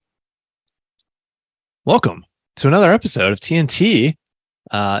Welcome to another episode of TNT.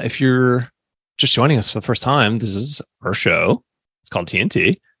 If you're just joining us for the first time, this is our show. It's called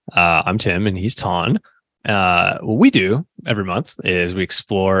TNT. I'm Tim and he's Ton. What we do every month is we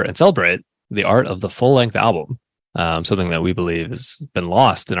explore and celebrate the art of the full-length album, something that we believe has been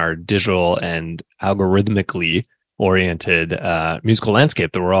lost in our digital and algorithmically oriented musical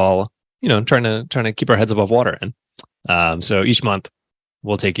landscape that we're all, trying to keep our heads above water in. So each month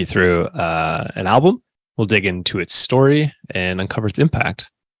we'll take you through an album. We'll dig into its story and uncover its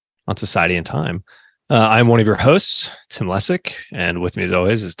impact on society and time. I'm one of your hosts, Tim Lessick, and with me as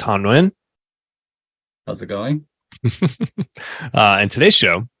always is Ton Nguyen. How's it going? And today's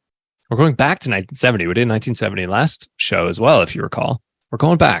show, we're going back to 1970. We did 1970 last show as well, if you recall. We're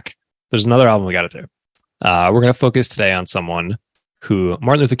going back. There's another album we got to do. We're going to focus today on someone who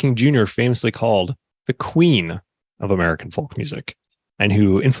Martin Luther King Jr. famously called the Queen of American folk music, and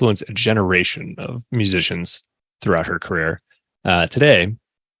who influenced a generation of musicians throughout her career. Today,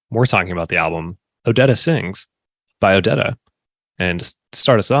 we're talking about the album Odetta Sings by Odetta. And to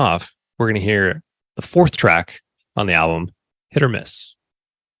start us off, we're going to hear the fourth track on the album, Hit or Miss.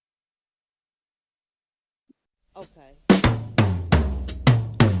 Okay.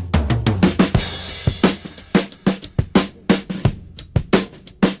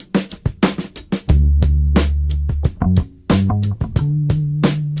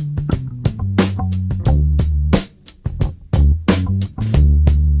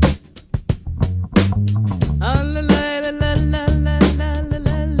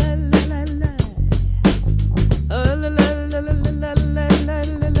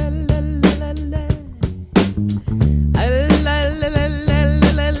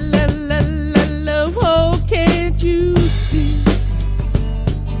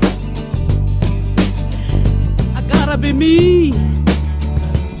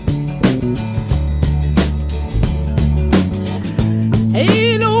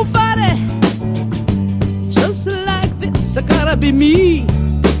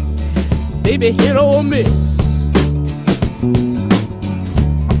 Baby, hit or miss.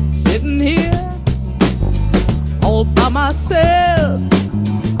 Sitting here all by myself,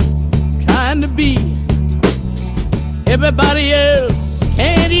 trying to be everybody else.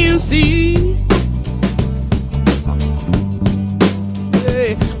 Can't you see?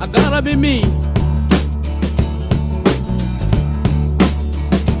 Hey, I gotta be me.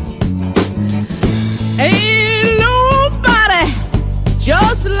 Ain't nobody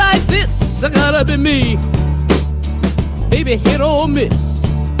just like this. I gotta be me. Baby, hit or miss.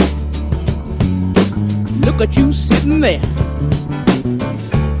 Look at you sitting there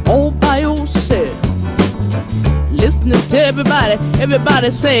all by yourself, listening to everybody.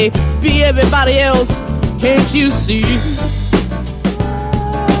 Everybody say, be everybody else. Can't you see?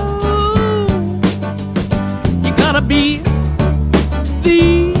 Oh, you gotta be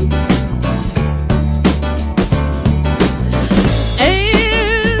the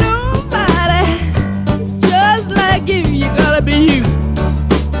be you,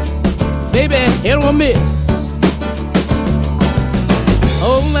 baby, hit or miss.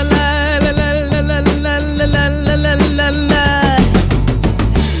 Oh la la la la la la la la la la la la, la la la la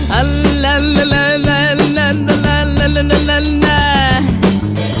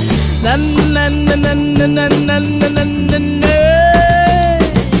la la la la la la la.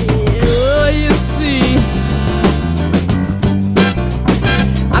 Oh, you see,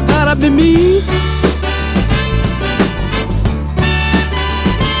 I gotta be me.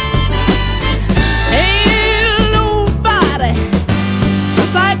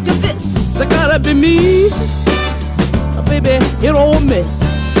 I gotta be me, oh, baby, hit or miss.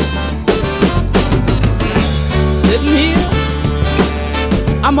 Sitting here,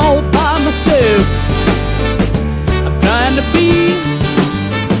 I'm all by myself. I'm trying to be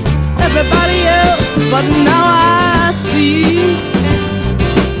everybody else, but now I see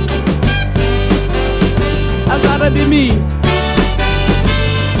I gotta be me.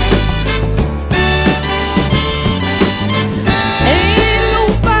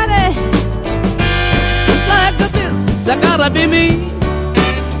 I gotta be me,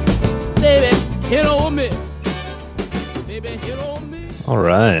 baby, hit or miss, baby, hit or miss. All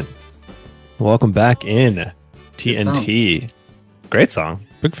right. Welcome back in TNT. Great song.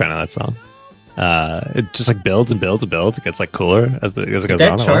 Big fan of that song. It just like builds and builds and builds. It gets like cooler as it goes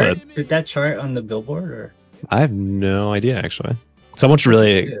on. Did that chart on the Billboard? Or I have no idea, actually. Someone should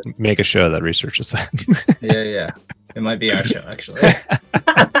really make a show that researches that. Yeah. It might be our show, actually.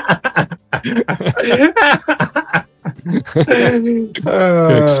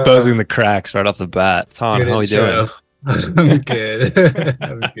 You're exposing the cracks right off the bat. Ton, how are we doing? I'm good.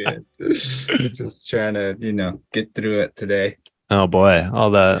 I'm good. Just trying to, get through it today. Oh boy,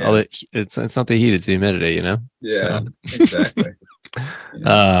 it's not the heat, it's the humidity, you know. Yeah, exactly.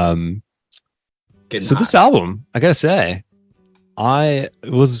 Getting So hot. this album, I gotta say, I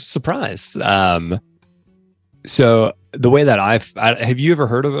was surprised. So the way that have you ever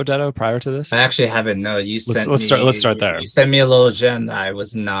heard of Odetta prior to this? I actually haven't. No, Let's start there. You sent me a little gem that I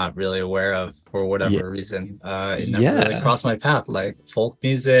was not really aware of for whatever reason. It never really crossed my path. Like folk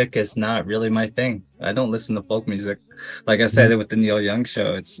music is not really my thing. I don't listen to folk music. Like I said with the Neil Young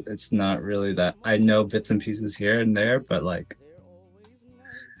show, it's not really that. I know bits and pieces here and there, but like,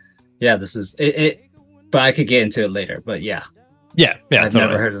 yeah, this is it. But I could get into it later. But yeah, I've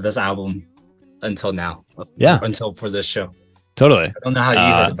never heard of this album until now. Until for this show. Totally. I don't know how you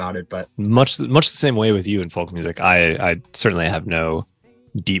heard about it, but much the same way with you in folk music. I certainly have no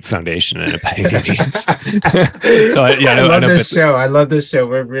deep foundation in it by any means. So I love this show. I love this show.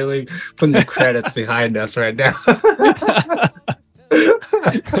 We're really putting the credits behind us right now.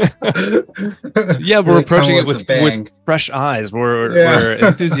 Yeah, we're approaching it with fresh eyes. We're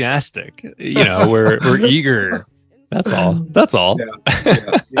enthusiastic. We're eager. That's all.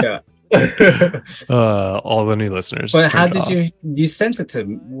 Yeah. All the new listeners. But how did you sent it to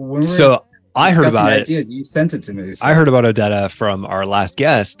me? So I heard about it. You sent it to me. So. I heard about Odetta from our last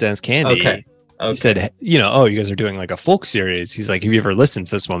guest, Dennis Candy. Okay. He said, you guys are doing like a folk series. He's like, have you ever listened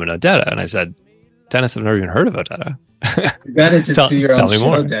to this woman, Odetta? And I said, Dennis, I've never even heard of Odetta. You gotta just do your own show,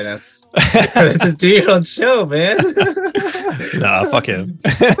 more. Dennis. You gotta just do your own show, man. Nah, fuck him.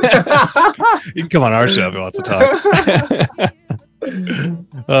 You can come on our show if he wants to talk.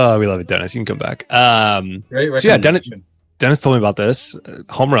 Oh, we love it, Dennis. You can come back. Great so yeah, Dennis told me about this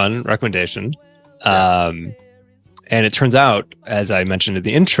home run recommendation. And it turns out, as I mentioned in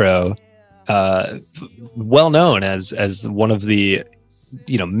the intro, well known as one of the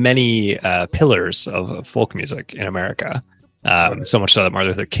many pillars of folk music in America. So much so that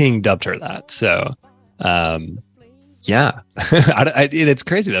Martin Luther King dubbed her that. So yeah, it's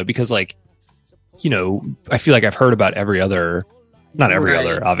crazy though, because like, I feel like I've heard about not every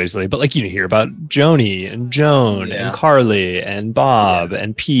other, obviously, but like, hear about Joni and Joan and Carly and Bob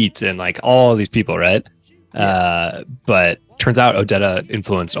and Pete and like all these people, right? But turns out Odetta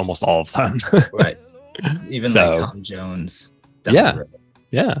influenced almost all of them. Right. Even like Tom Jones. Yeah.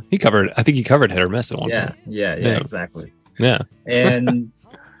 I think he covered Hit or Miss at one point. Yeah, exactly. Yeah. And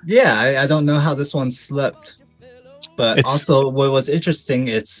I don't know how this one slipped. But also, what was interesting,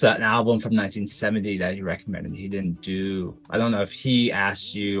 it's an album from 1970 that he recommended. He didn't do, I don't know if he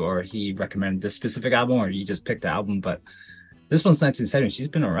asked you or he recommended this specific album or you just picked the album, but this one's 1970. She's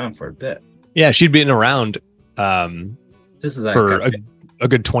been around for a bit. Yeah, she'd been around this is like for a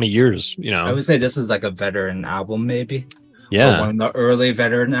good 20 years, I would say this is like a veteran album, maybe. Yeah. Or one of the early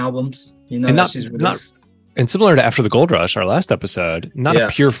veteran albums, and she's released. And similar to After the Gold Rush, our last episode, not a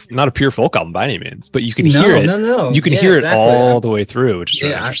pure folk album by any means, but you can hear it. No. You can hear it all the way through, which is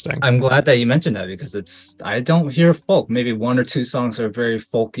really interesting. I'm glad that you mentioned that because I don't hear folk. Maybe one or two songs are very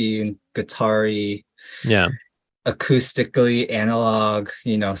folky and guitar-y. Yeah. Acoustically, analog,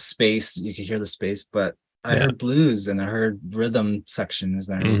 space. You can hear the space, but I heard blues and I heard rhythm sections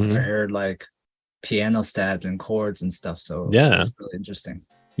and I heard like piano stabs and chords and stuff. So yeah, it's really interesting.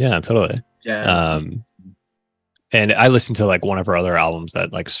 Yeah, totally. Jazz. And I listened to like one of her other albums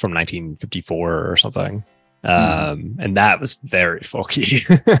that like was from 1954 or something. And that was very folky.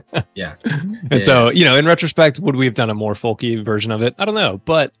 Yeah. And so, in retrospect, would we have done a more folky version of it? I don't know.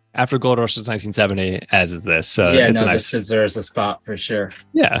 But After Gold Rush was 1970, as is this. So this deserves a spot for sure.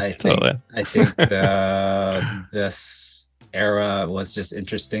 Yeah, totally. I think this era was just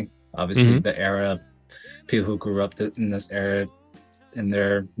interesting. Obviously, the era, people who grew up in this era in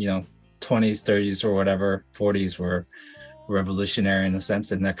their, 20s, 30s or whatever, 40s were revolutionary in a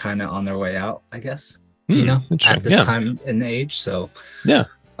sense, and they're kind of on their way out, I guess, at this time in age. So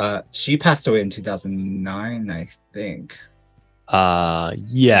she passed away in 2009, I think. I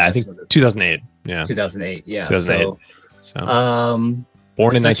think 2008. Yeah. 2008. Yeah. 2008. So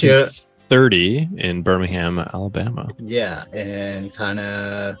born in 1930 in Birmingham, Alabama. Yeah. And kind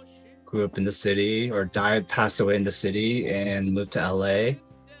of grew up in the city or passed away in the city and moved to LA.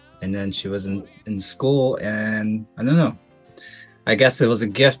 And then she was in school, and I don't know. I guess it was a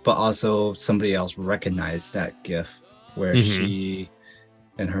gift, but also somebody else recognized that gift where she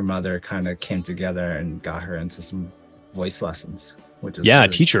and her mother kind of came together and got her into some voice lessons. Which is a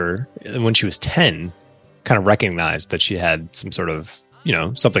teacher, when she was 10, kind of recognized that she had some sort of,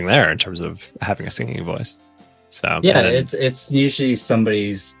 something there in terms of having a singing voice. So yeah, it's usually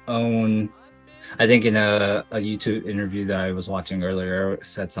somebody's own. I think in a YouTube interview that I was watching earlier,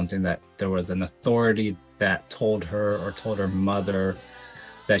 said something that there was an authority that told her or told her mother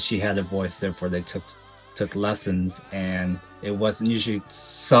that she had a voice, therefore they took lessons. And it wasn't usually,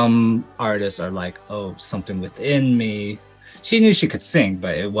 some artists are like, oh, something within me. She knew she could sing,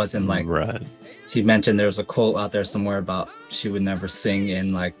 but it wasn't like, right. She mentioned there's a quote out there somewhere about she would never sing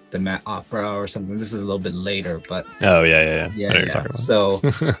in like the Met Opera or something. This is a little bit later, but oh yeah. So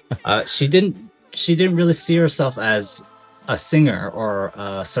she didn't really see herself as a singer or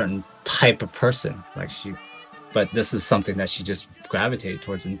a certain type of person. But this is something that she just gravitated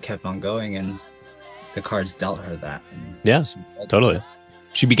towards and kept on going, and the cards dealt her that. Yeah, totally.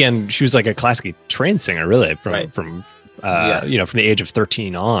 She was like a classically trained singer, really, from the age of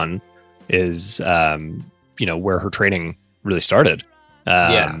 13 on is where her training really started.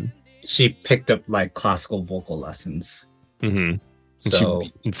 She picked up like classical vocal lessons. Mm-hmm. So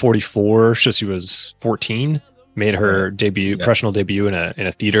in 44, so she was 14, made her professional debut in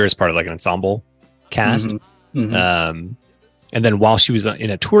a theater as part of like an ensemble cast. And then while she was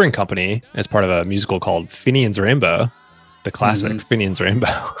in a touring company as part of a musical called Finian's Rainbow, the classic Finian's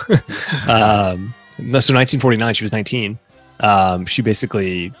Rainbow. So 1949, she was 19. She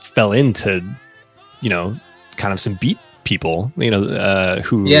basically fell into, kind of some beat people,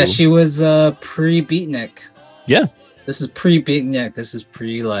 who... Yeah, she was pre-Beatnik. Yeah. This is pre-Beatnik. This is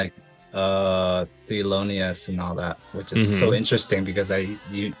pre, like, Thelonious and all that, which is so interesting because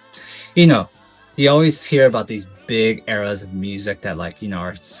you always hear about these big eras of music that, like,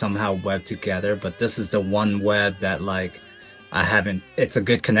 are somehow webbed together, but this is the one web that, like, it's a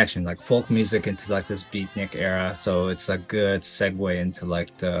good connection, like folk music into like this beatnik era. So it's a good segue into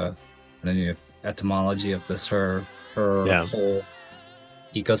like the etymology of this, her whole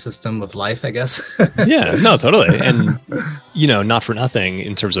ecosystem of life, I guess. Yeah, no, totally. And, not for nothing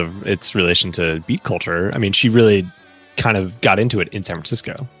in terms of its relation to beat culture. I mean, she really kind of got into it in San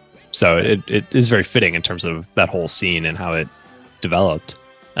Francisco. So it is very fitting in terms of that whole scene and how it developed.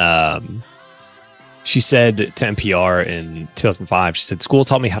 She said to NPR in 2005, she said, "School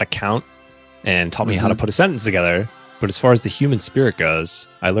taught me how to count and taught me how to put a sentence together. But as far as the human spirit goes,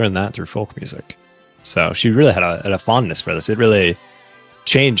 I learned that through folk music." So she really had a fondness for this. It really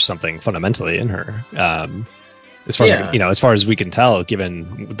changed something fundamentally in her. As far as we can tell,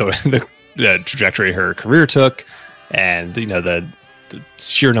 given the trajectory her career took, and the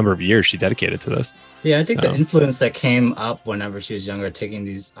sheer number of years she dedicated to this. Yeah, I think the influence that came up whenever she was younger, taking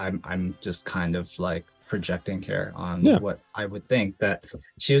these, I'm just kind of like projecting here on what I would think, that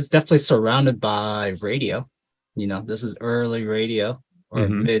she was definitely surrounded by radio. This is early radio or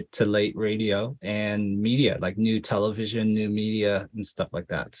mid to late radio and media, like new television, new media and stuff like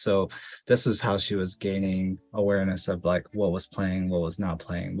that. So this is how she was gaining awareness of like what was playing, what was not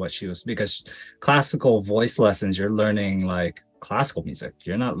playing, because classical voice lessons, you're learning like classical music.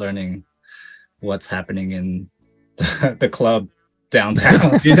 You're not learning what's happening in the club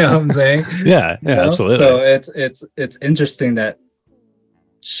downtown. You know what I'm saying? Yeah, absolutely. So it's interesting that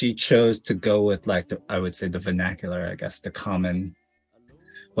she chose to go with like I would say the vernacular, I guess, the common,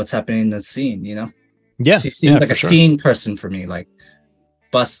 what's happening in the scene. Yeah, she seems like a scene person for me. Like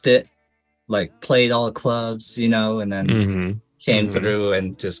bust it, like played all the clubs, and then came through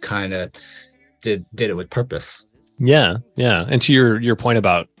and just kind of did it with purpose. Yeah. And to your point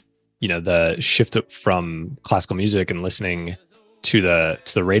about the shift from classical music and listening to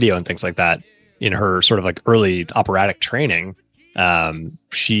the radio and things like that in her sort of like early operatic training,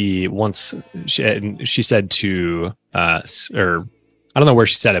 she said to or I don't know where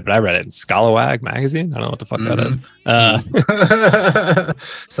she said it, but I read it in Scalawag magazine. I don't know what the fuck that is.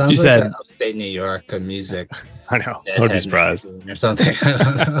 Sounds she like said upstate New York music. I know. I would be surprised. Or something.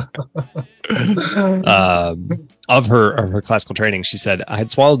 Of her classical training, she said, "I had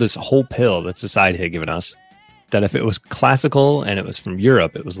swallowed this whole pill that society had given us, that if it was classical and it was from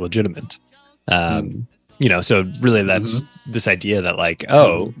Europe, it was legitimate." So really that's this idea that like,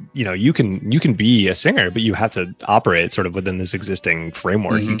 you can be a singer, but you have to operate sort of within this existing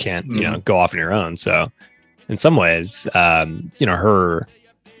framework. You can't, go off on your own. So in some ways, her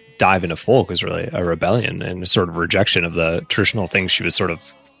dive into folk was really a rebellion and a sort of rejection of the traditional things she was sort of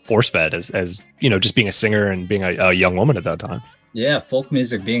force-fed as just being a singer and being a young woman at that time. Yeah, folk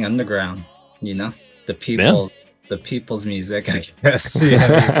music being underground, the people's music, I guess.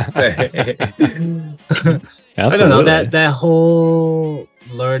 Yeah, say. I don't know, that whole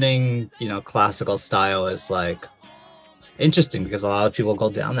learning, classical style is like interesting because a lot of people go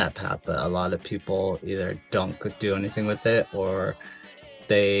down that path, but a lot of people either don't do anything with it or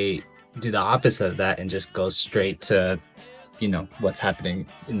they do the opposite of that and just go straight to what's happening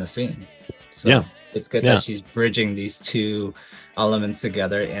in the scene. So it's good that she's bridging these two elements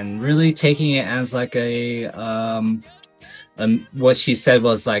together and really taking it as like what she said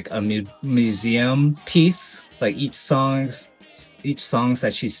was like a museum piece. Like each songs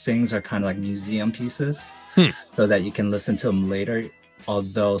that she sings are kind of like museum pieces, so that you can listen to them later.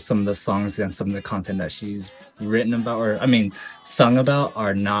 Although some of the songs and some of the content that she's written about, or I mean, sung about,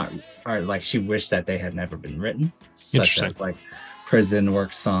 are like she wished that they had never been written, such as like prison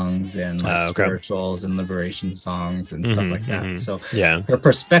work songs and like spirituals and liberation songs and stuff like that. So her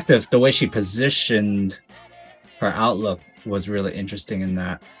perspective, the way she positioned her outlook was really interesting in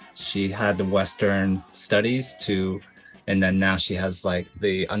that she had the Western studies and then now she has like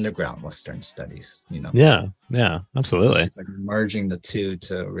the underground Western studies, you know? Yeah, absolutely. She's like merging the two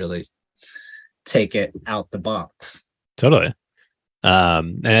to really take it out the box. Totally.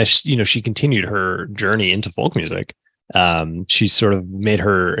 And as she continued her journey into folk music. She sort of made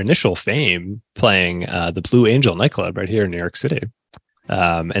her initial fame playing the Blue Angel nightclub right here in New York City.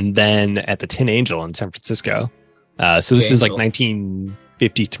 And then at the Tin Angel in San Francisco. So this is like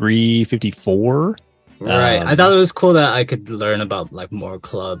 1953, 54. Right. I thought it was cool that I could learn about like more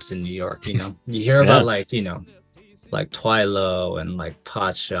clubs in New York, you know. You hear about like, you know, like Twilo and like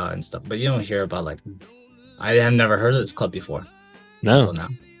Pacha and stuff, but you don't hear about like, I have never heard of this club before. No.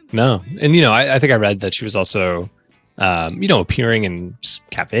 No. And you know, I think I read that she was also appearing in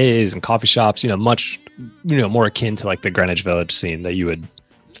cafes and coffee shops, much, more akin to like the Greenwich Village scene that you would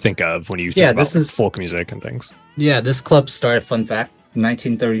think of when you think about folk music and things. Yeah, this club started, fun fact,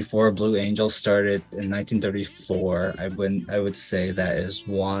 1934. Blue Angel started in 1934. I would say that is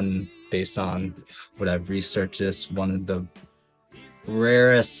one, based on what I've researched, is one of the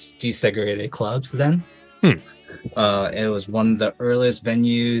rarest desegregated clubs then. It was one of the earliest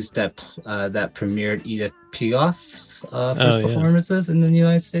venues that premiered Edith Piaf's first performances in the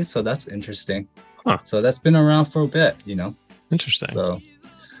United States. So that's interesting. So that's been around for a bit, Interesting. So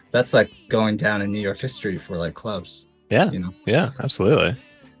that's like going down in New York history for like clubs. Yeah. Yeah, absolutely.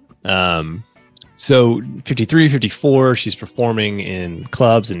 So 53, 54, she's performing in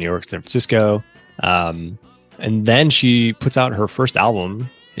clubs in New York, San Francisco. And then she puts out her first album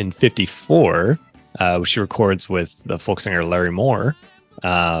in 54. Which she records with the folk singer Larry Moore.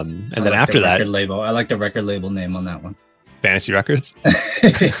 And then after that, label. I like the record label name on that one. Fantasy Records.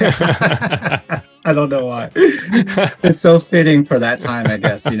 I don't know why. It's so fitting for that time, I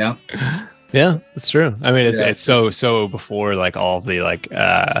guess, Yeah, that's true. I mean, it's so before like all of the like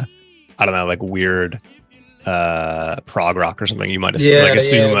I don't know, like weird prog rock or something you might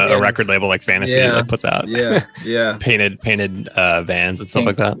assume a record label like Fantasy like puts out painted vans and stuff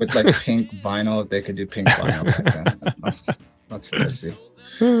like that with like pink vinyl. They could do pink vinyl back then. That's fancy.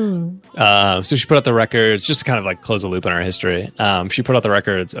 So she put out the records just to kind of like close the loop in our history. She put out the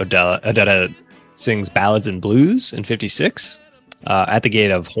records Odetta Sings Ballads and Blues in 56, At the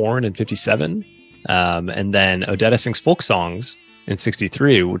Gate of Horn in 57, and then Odetta Sings Folk Songs in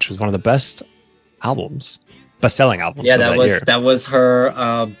 63, which was one of the best-selling albums. Yeah, that was her.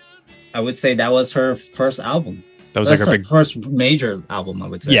 I would say that was her first album. That was like her first major album, I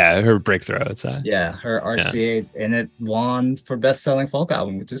would say. Yeah, her breakthrough, I would say. Yeah, her RCA, and it won for best-selling folk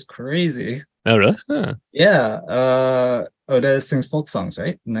album, which is crazy. Oh, really? Huh. Yeah, Odetta Sings Folk Songs,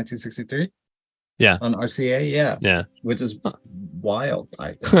 right? 1963. Yeah. On RCA, yeah, which is wild.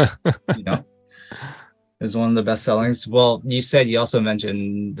 I think, is one of the best sellings. Well, you said you also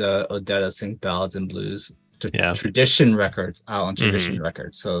mentioned the Odetta Sings Ballads and Blues Tradition Records out on Tradition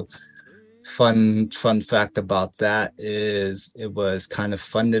Records. So fun fact about that is it was kind of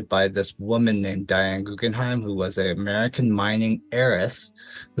funded by this woman named Diane Guggenheim, who was an American mining heiress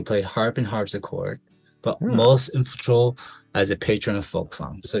who played harp and harpsichord, but most influential as a patron of folk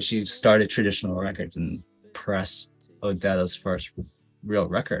songs. So she started Traditional Records and pressed Odetta's first real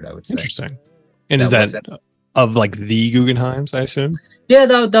record, I would say. Interesting. And is that of like the Guggenheims, I assume? Yeah,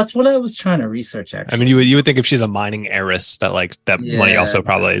 that's what I was trying to research, actually. I mean, you would think if she's a mining heiress that money also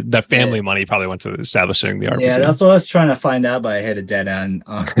probably, that family money probably went to establishing the art museum. That's what I was trying to find out, but I hit a dead end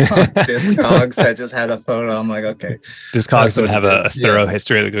on Discogs that just had a photo. I'm like, okay. Discogs didn't have a thorough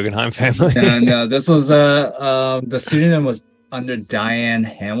history of the Guggenheim family. No, this was the pseudonym was under Diane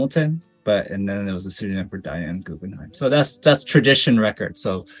Hamilton, and then there was a pseudonym for Diane Guggenheim. So that's Tradition Records.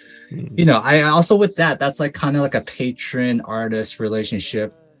 So I also, with that's like kind of like a patron artist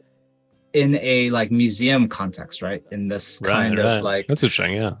relationship in a like museum context, right? In this kind of like, that's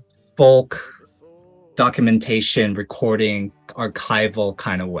interesting, folk documentation, recording, archival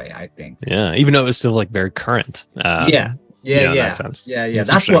kind of way, I think. Yeah, even though it was still like very current. Yeah, in that sense. Yeah.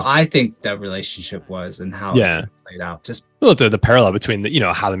 That's what I think that relationship was and how it played out. Just the parallel between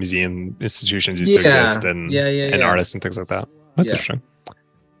the how the museum institutions used to exist and artists and things like that. That's interesting.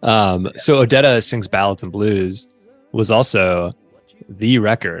 So Odetta Sings Ballads and Blues was also the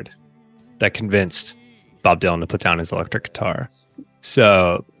record that convinced Bob Dylan to put down his electric guitar.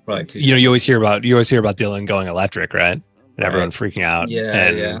 So you always hear about Dylan going electric, right? And everyone freaking out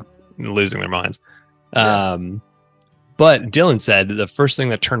and losing their minds. But Dylan said the first thing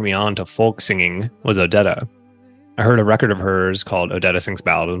that turned me on to folk singing was Odetta. I heard a record of hers called Odetta Sings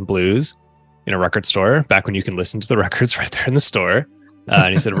Ballads and Blues in a record store back when you can listen to the records right there in the store.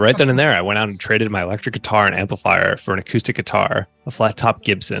 And he said, right then and there, I went out and traded my electric guitar and amplifier for an acoustic guitar, a flat top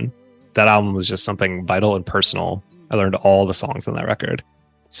Gibson. That album was just something vital and personal. I learned all the songs on that record.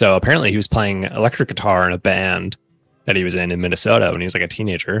 So apparently he was playing electric guitar in a band that he was in Minnesota when he was like a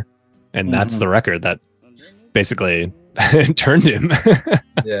teenager. And that's the record that basically turned him.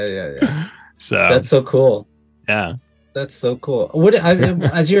 Yeah. So that's so cool. Yeah. That's so cool.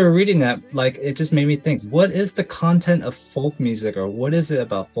 As you were reading that, like, it just made me think, what is the content of folk music, or what is it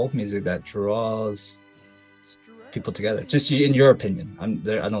about folk music that draws people together? Just in your opinion. I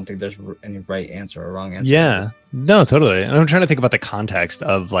don't think there's any right answer or wrong answer. Yeah, no, totally. And I'm trying to think about the context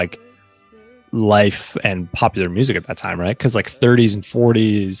of like life and popular music at that time, right? Because like 30s and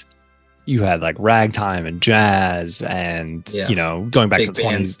 40s, you had like ragtime and jazz and, going back to the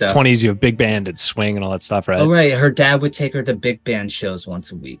 20s, you have big band and swing and all that stuff, right? Oh, right. Her dad would take her to big band shows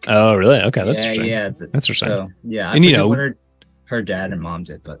once a week. Oh, really? Okay. That's interesting. Yeah. That's interesting. So, yeah. And what her dad and mom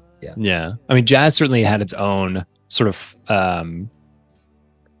did, but yeah. Yeah. I mean, jazz certainly had its own sort of,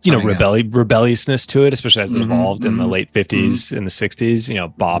 rebelliousness to it, especially as it evolved in the late 50s and the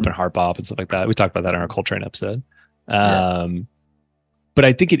 60s, bop and hard bop and stuff like that. We talked about that in our Coltrane episode. But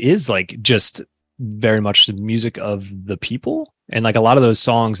I think it is like just very much the music of the people. And like a lot of those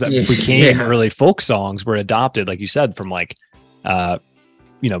songs that became early folk songs were adopted, like you said, from like,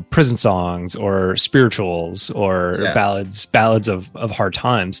 prison songs or spirituals or ballads of hard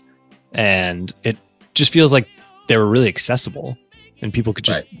times. And it just feels like they were really accessible and people could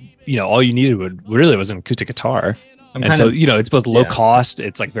just, all you needed was an acoustic guitar. It's both low cost.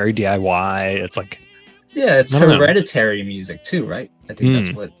 It's like very DIY. It's like, it's hereditary music too, right? I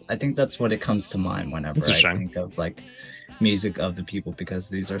think that's what it comes to mind whenever I think of like music of the people, because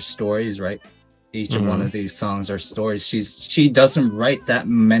these are stories, right? Each one of these songs are stories. She doesn't write that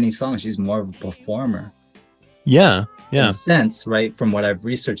many songs. She's more of a performer. Yeah. In a sense, right? From what I've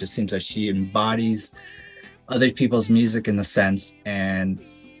researched, it seems like she embodies other people's music in a sense, and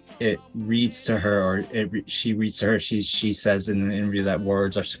it reads to her, or she reads to her. She says in an interview that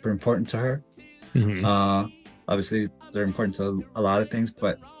words are super important to her. Obviously they're important to a lot of things,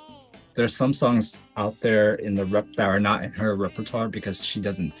 but there's some songs out there in the that are not in her repertoire because she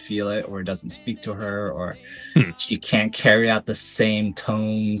doesn't feel it, or it doesn't speak to her, or she can't carry out the same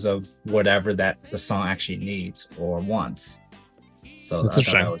tones of whatever that the song actually needs or wants. So I thought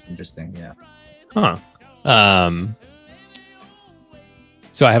that was interesting.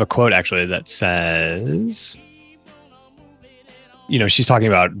 So I have a quote actually that says, she's talking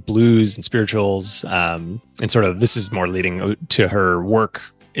about blues and spirituals, and sort of this is more leading to her work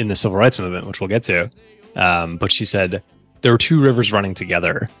in the civil rights movement, which we'll get to. But she said, there were two rivers running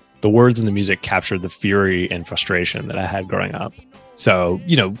together. The words and the music captured the fury and frustration that I had growing up. So,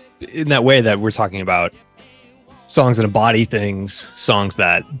 in that way that we're talking about songs that embody things, songs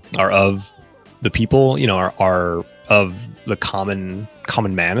that are of the people, are of the common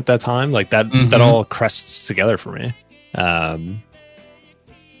man at that time, like that, that all crests together for me. And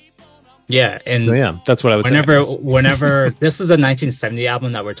that's what I would say. Whenever this is a 1970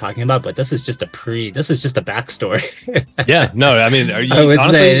 album that we're talking about, but this is just a backstory. I would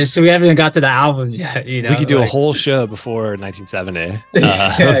honestly say we haven't even got to the album yet. We could do a whole show before 1970.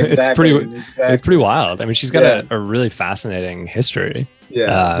 It's pretty wild. I mean, she's got a really fascinating history.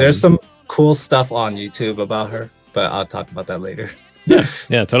 There's some cool stuff on YouTube about her, but I'll talk about that later.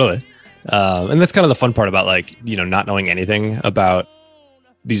 Yeah, totally. And that's kind of the fun part about not knowing anything about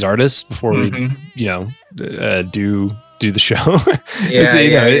these artists before we do the show.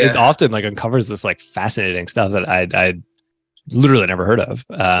 It often like uncovers this like fascinating stuff that I literally never heard of.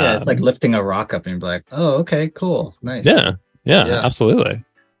 It's like lifting a rock up and be like, oh, okay, cool, nice. Absolutely.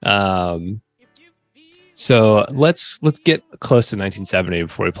 So let's get close to 1970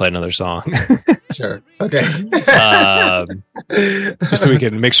 before we play another song. Sure. Okay. Just so we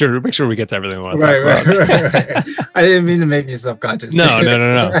can make sure we get to everything we want to talk about. Right. I didn't mean to make you subconscious. No.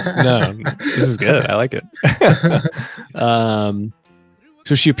 This is good. I like it.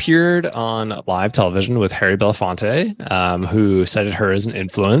 So she appeared on live television with Harry Belafonte, who cited her as an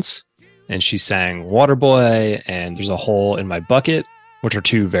influence. And she sang Waterboy and There's a Hole in My Bucket, which are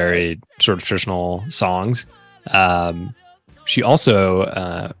two very sort of traditional songs. She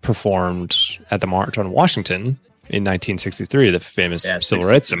also performed at the March on Washington in 1963, the famous civil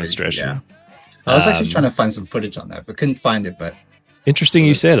rights demonstration. Yeah. I was actually trying to find some footage on that, but couldn't find it. But interesting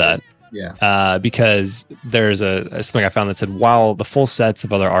you say that. Yeah. Because there's something I found that said, while the full sets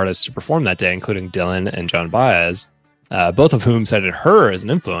of other artists who performed that day, including Dylan and Joan Baez, both of whom cited her as an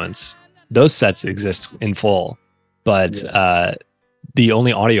influence, those sets exist in full. But the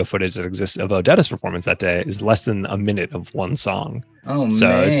only audio footage that exists of Odetta's performance that day is less than a minute of one song. Oh, so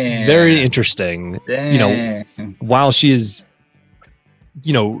man. It's very interesting. Dang. You know, while she is,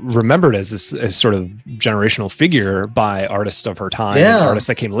 you know, remembered as this sort of generational figure by artists of her time and artists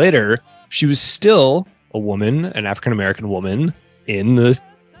that came later, she was still a woman, an African-American woman in the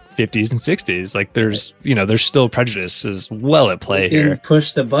 50s and 60s. Like there's still prejudice as well at play here. Didn't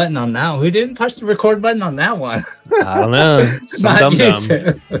push the button on that one. Who didn't push the record button on that one? I don't know. Some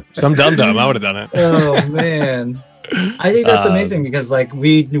dum-dum. Some dum-dum. I would have done it. Oh, man. I think that's amazing because like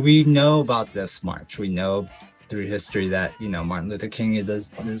we know about this march. We know through history that, you know, Martin Luther King does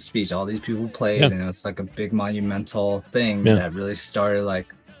this speech, all these people played, and it's like a big monumental thing that really started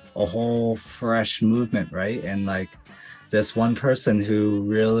like a whole fresh movement, right? And like this one person who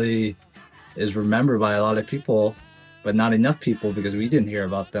really is remembered by a lot of people, but not enough people because we didn't hear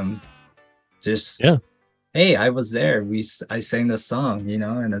about them. Just hey, I was there. I sang this song, you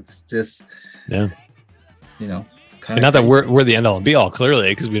know, and it's just you know, kind of not that we're the end all and be all, clearly,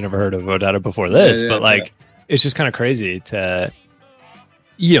 because we never heard of Odetta before this, but like it's just kind of crazy to,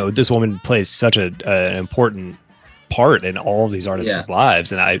 you know, this woman plays such an important part in all of these artists'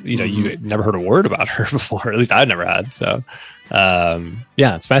 lives, and you never heard a word about her before, at least I'd never had. So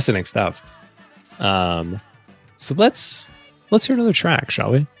it's fascinating stuff. So let's hear another track,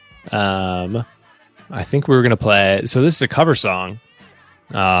 shall we? I think we were gonna play, so this is a cover song,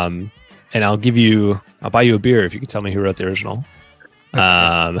 and I'll buy you a beer if you can tell me who wrote the original.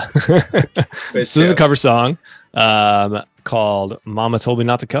 So this is a cover song called Mama Told Me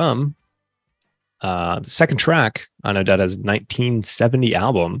Not to Come, the second track on Odetta's 1970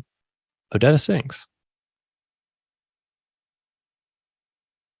 album, Odetta Sings.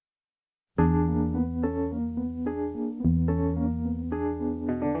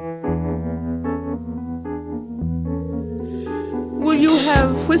 Will you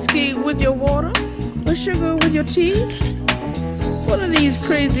have whiskey with your water or sugar with your tea? What are these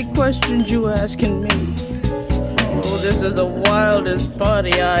crazy questions you asking me? Oh, this is the wildest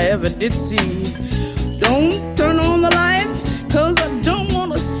party I ever did see. Don't turn on the lights, 'cause I don't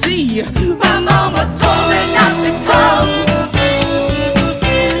wanna see. My mama told me not to come.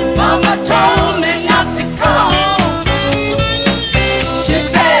 Mama told me not to come. She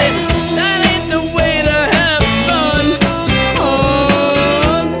said, that ain't the way to have fun.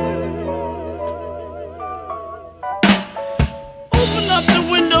 Open up the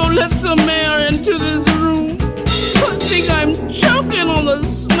window, let some air into this room. I think I'm choking on the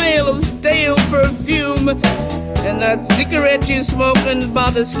smell of stale perfume. And that cigarette you smoking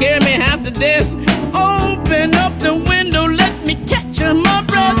about to scare me half to death. Open up the window, let me catch my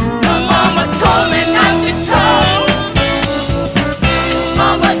breath. My mama told me not to come.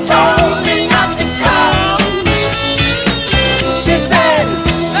 Mama told me not to come. She said,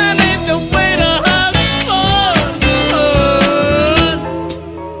 that ain't the way to have fun.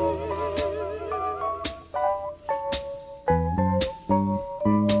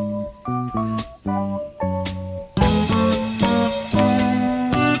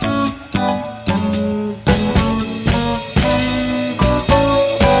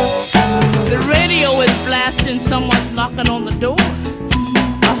 Someone's knocking on the door.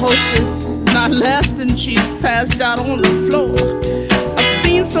 Our hostess is not lasting, she's passed out on the floor. I've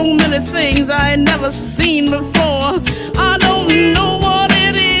seen so many things I ain't never seen before. I don't know what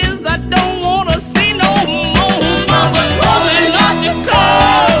it is, I don't wanna see no more. Mama told me not to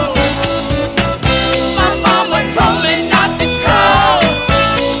call. My mama told me not to call.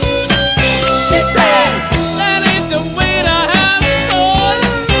 She said, that ain't the way to have fun.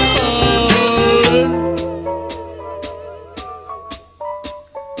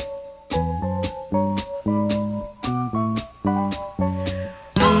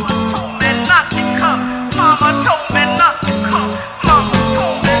 Mama told me not to come.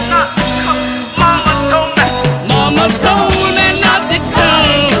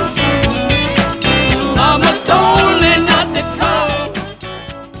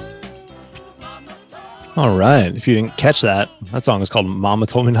 All right. If you didn't catch that song is called Mama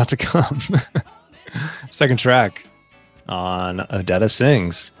Told Me Not to Come. Second track on Odetta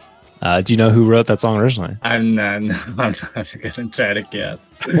Sings. Do you know who wrote that song originally? I'm not gonna try to guess.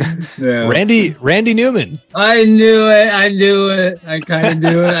 No. Randy Newman. I knew it. I kind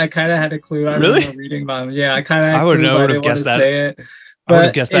of knew it. I kind of had a clue. I Really? remember reading about him. Yeah, I kind of had I would a clue, but I have didn't want guessed to that. say it. I would have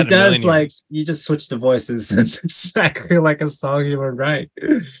But guessed that it in a million does, like, years. you just switch the voices. It's exactly like a song you would write.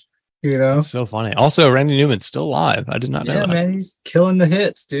 You know? It's so funny. Also, Randy Newman's still alive. I did not know Yeah, that. man, he's killing the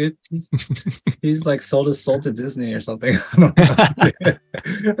hits, dude. He's like sold his soul to Disney or something. I don't know.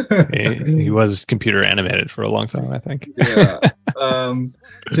 He was computer animated for a long time, I think. Yeah.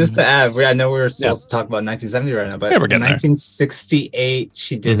 Just to add, I know we were supposed to talk about 1970 right now, but Yeah, we're in getting there. 1968,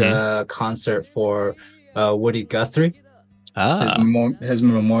 she did a concert for Woody Guthrie, his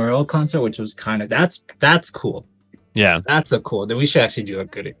memorial concert, which was kind of that's cool. Yeah, That's a cool. We should actually do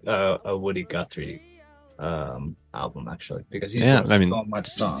a Woody Guthrie album, actually, because he's wrote so much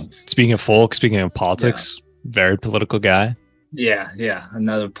songs. Speaking of folk, speaking of politics, very political guy. Yeah,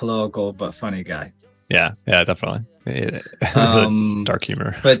 another political but funny guy. Yeah, definitely. Really dark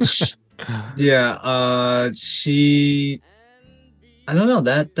humor. But she, I don't know,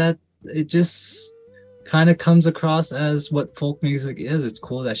 that it just kind of comes across as what folk music is. It's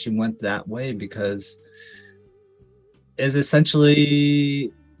cool that she went that way because it's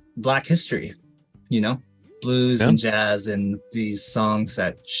essentially Black history, blues and jazz and these songs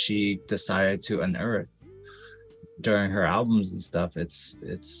that she decided to unearth during her albums and stuff. It's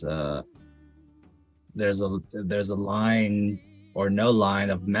there's a line or no line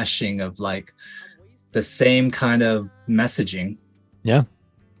of meshing of like the same kind of messaging,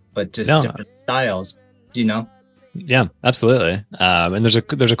 but just different styles, Yeah, absolutely. And there's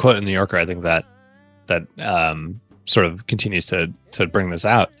a quote in New Yorker, I think that sort of continues to bring this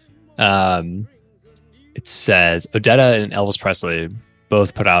out. It says Odetta and Elvis Presley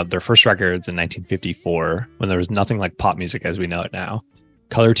both put out their first records in 1954 when there was nothing like pop music as we know it now.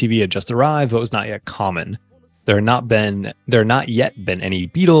 Color TV had just arrived, but was not yet common. There had not yet been any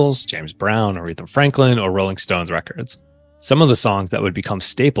Beatles, James Brown, Aretha Franklin, or Rolling Stones records. Some of the songs that would become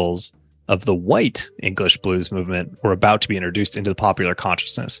staples of the white English blues movement were about to be introduced into the popular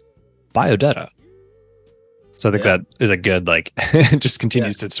consciousness by Odetta. So I think that is a good, like, it just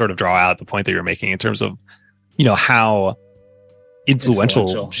continues to sort of draw out the point that you're making in terms of, how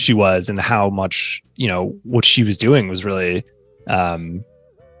influential she was and how much, what she was doing was really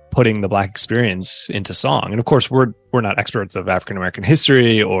putting the Black experience into song. And of course, we're not experts of African American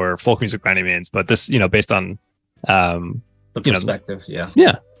history or folk music by any means, but this, based on the perspective, yeah.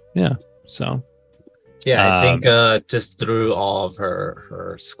 So, I think just through all of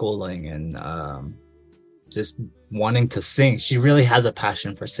her schooling and just wanting to sing, she really has a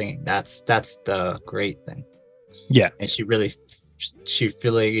passion for singing. That's the great thing. Yeah, and she really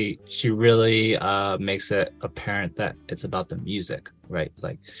makes it apparent that it's about the music, right?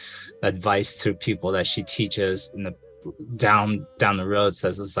 Like advice to people that she teaches in the down the road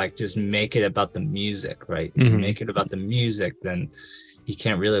says it's like, just make it about the music, right? If you make it about the music, then you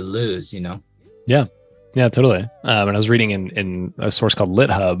can't really lose, Yeah, totally. And I was reading in a source called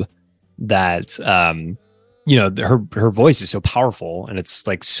LitHub that her voice is so powerful and it's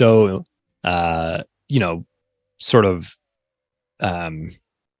like so sort of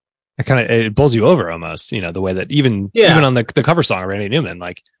it bowls you over almost, the way that even on the cover song of Randy Newman,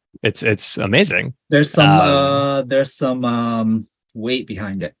 like it's amazing. There's some weight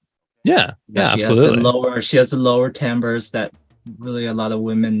behind it. Yeah, absolutely. She has the lower timbres that really a lot of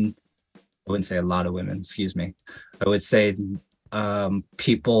women, I wouldn't say a lot of women, excuse me, I would say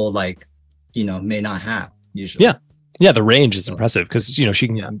people like may not have usually. Yeah, the range is impressive because she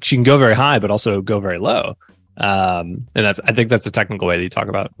can go very high but also go very low. And I think that's a technical way that you talk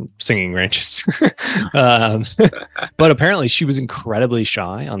about singing ranges. But apparently she was incredibly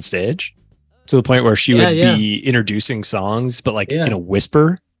shy on stage to the point where she would be introducing songs, but like in a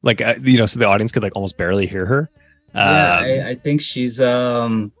whisper, like so the audience could like almost barely hear her. I think she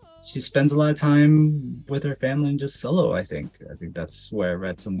spends a lot of time with her family and just solo. I think that's where I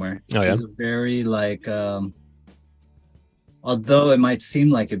read somewhere. She's a very like although it might seem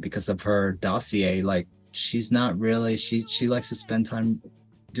like it because of her dossier, like she's not really, she likes to spend time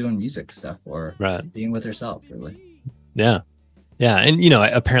doing music stuff or being with herself, really. Yeah, and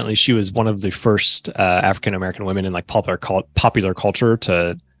apparently she was one of the first African American women in like popular culture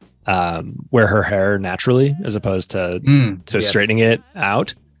to wear her hair naturally as opposed to straightening it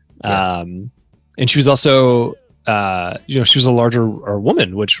out. And she was also she was a larger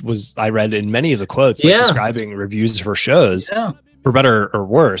woman, which was, I read in many of the quotes describing reviews of her shows, for better or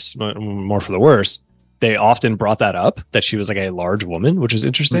worse, more for the worse. they often brought that up, that she was like a large woman, which is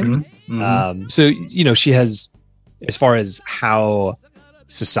interesting. So, you know, she has, as far as how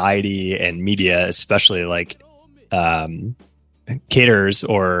society and media, especially like caters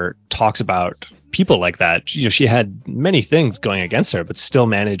or talks about people like that, you know, she had many things going against her, but still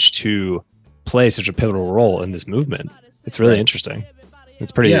managed to play such a pivotal role in this movement. It's really interesting.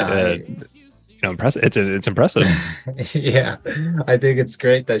 It's pretty, you know, impressive. It's impressive. Yeah, I think it's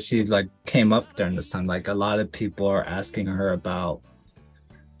great that she like came up during this time. Like a lot of people are asking her about,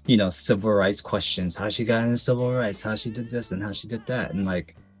 you know, civil rights questions, how she got into civil rights, how she did this and how she did that, and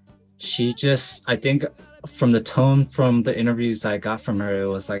like she just, I think from the tone from the interviews I got from her, it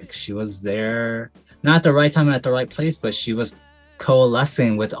was like she was there not at the right time at the right place, but she was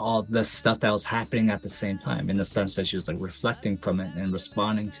coalescing with all the stuff that was happening at the same time, in the sense that she was like reflecting from it and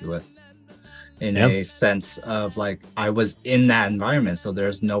responding to it in a sense of like, I was in that environment, so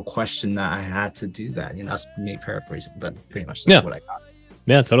there's no question that I had to do that. You know, that's me paraphrasing, but pretty much that's what I got.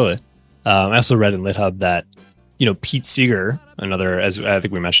 Yeah, totally. I also read in LitHub that, you know, Pete Seeger, another, as I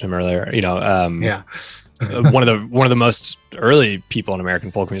think we mentioned him earlier, you know, one of the most early people in American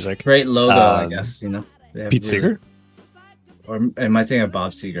folk music. Great logo, I guess, you know. Pete Seeger? Or am I thinking of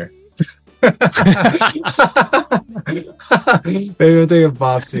Bob Seger? Maybe I'm thinking of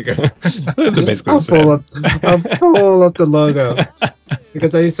Bob Seger. I'll pull up the logo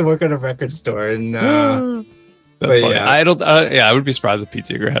because I used to work at a record store, and that's funny. Yeah. I don't. I would be surprised if Pete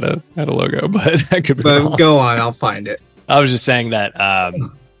Seeger had a logo, but I could be wrong. Go on, I'll find it. I was just saying that,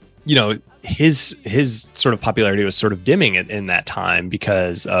 you know, his sort of popularity was sort of dimming in that time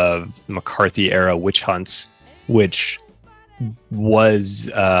because of the McCarthy era witch hunts, which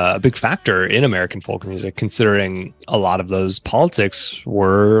was a big factor in American folk music, considering a lot of those politics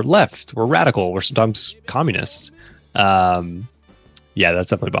were left, were radical, were sometimes communists. Yeah,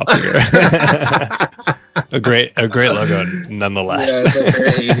 that's definitely Bob Seger. a great logo nonetheless. Yeah, it's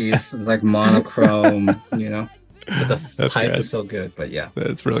like very 80s. It's like monochrome, you know. But the type is so good, but yeah.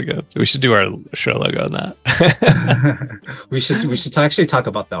 It's really good. We should do our show logo on that. we should actually talk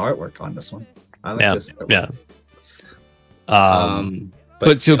about the artwork on this one. I like this artwork. Yeah.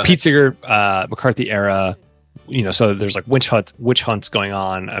 But so Pete Seeger, McCarthy era, you know, so there's like witch hunts going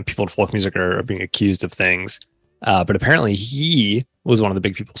on, and people in folk music are being accused of things. But apparently he was one of the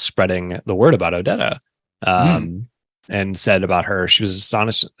big people spreading the word about Odetta, and said about her, she was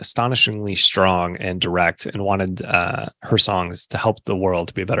astonishingly strong and direct, and wanted her songs to help the world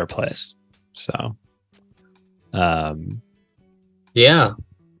to be a better place. So, yeah,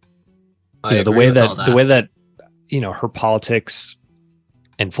 you know, the way that you know, her politics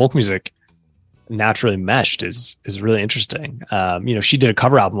and folk music naturally meshed is really interesting. You know, she did a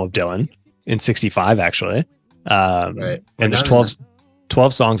cover album of Dylan in '65, actually. And there's 12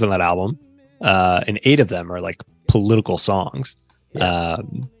 songs on that album, and 8 of them are like political songs.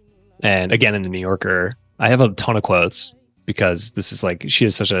 And again, in the New Yorker, I have a ton of quotes because this is like, she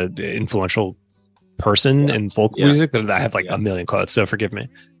is such an influential person in folk music that I have like a million quotes, so forgive me.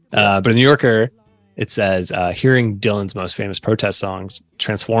 But in the New Yorker, it says, hearing Dylan's most famous protest songs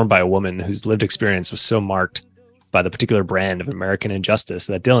transformed by a woman whose lived experience was so marked by the particular brand of American injustice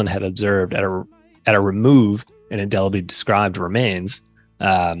that Dylan had observed at a remove and indelibly described remains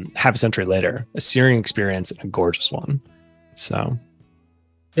half a century later, a searing experience and a gorgeous one. So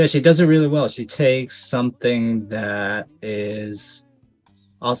yeah, she does it really well. She takes something that is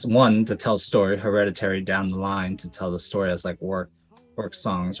also, one, to tell a story, Hereditary down the line, to tell the story as like work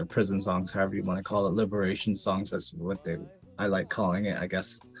songs or prison songs, however you want to call it, liberation songs, that's what I like calling it, I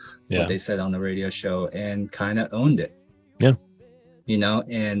guess. What they said on the radio show, and kind of owned it. Yeah. You know,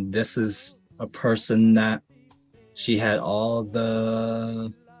 and this is a person that she had all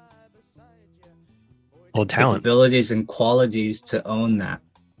the talent, abilities and qualities to own that.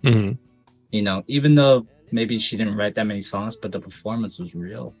 Mm-hmm. You know, even though maybe she didn't write that many songs, but the performance was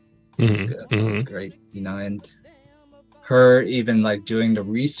real. It was good. It was great, you know, and her even like doing the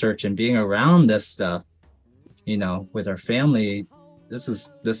research and being around this stuff, you know, with her family, this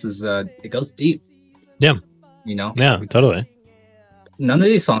is it goes deep. Yeah. You know? Yeah, totally. None of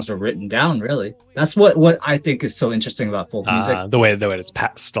these songs were written down, really. That's what I think is so interesting about folk music. The way it's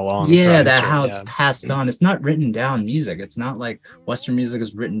passed along. Yeah, that how it's passed on. It's not written down music. It's not like Western music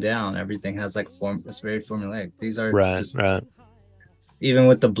is written down. Everything has like form. It's very formulaic. These are right. Even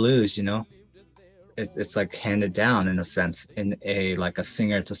with the blues, you know, it's like handed down in a sense, in a like a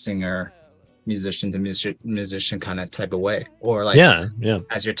singer to singer, musician to musician kind of type of way, or like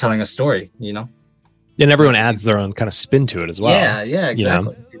as you're telling a story, you know. And everyone adds their own kind of spin to it as well. Yeah,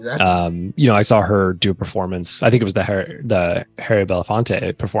 exactly. Exactly. You know, I saw her do a performance. I think it was the Harry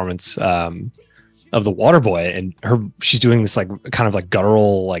Belafonte performance of the Waterboy, and she's doing this like kind of like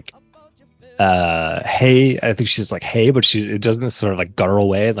guttural like hey, I think she's like hey, but it does in this sort of like guttural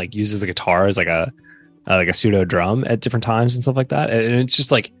way, like uses the guitar as like a pseudo drum at different times and stuff like that. And it's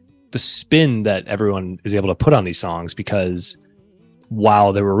just like the spin that everyone is able to put on these songs, because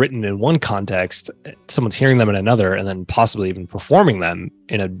while they were written in one context, someone's hearing them in another, and then possibly even performing them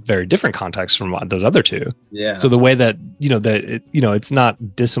in a very different context from those other two. Yeah. So the way that, it's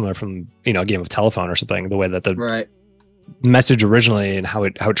not dissimilar from, a game of telephone or something, the way that the message originally and how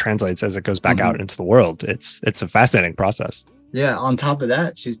it translates as it goes back out into the world. It's a fascinating process. Yeah. On top of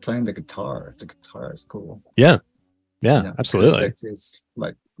that, she's playing the guitar. The guitar is cool. Yeah. Yeah, absolutely. It's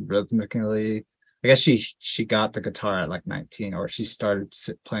like rhythmically. I guess she got the guitar at like 19, or she started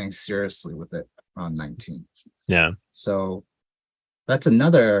playing seriously with it around 19. Yeah. So that's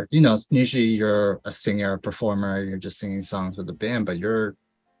another, usually you're a singer, a performer, you're just singing songs with a band, but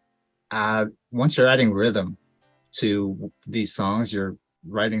once you're adding rhythm to these songs, you're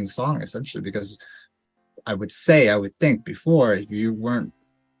writing the song essentially, because I would think before you weren't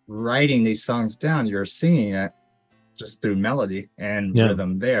writing these songs down, you're singing it just through melody and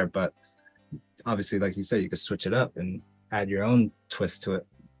rhythm there. But obviously, like you said, you could switch it up and add your own twist to it.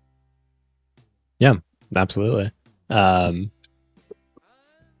 Yeah, absolutely.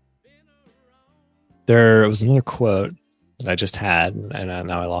 There was another quote that I just had, and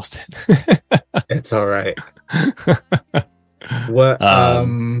now I lost it. It's all right. What?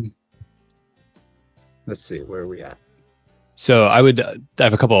 Let's see, where are we at? So I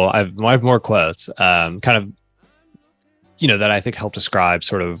have a couple. I have more quotes. Kind of. That I think helped describe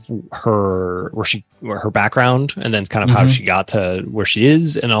sort of her background, and then kind of how she got to where she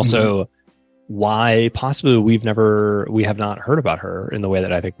is, and also why possibly we have not heard about her in the way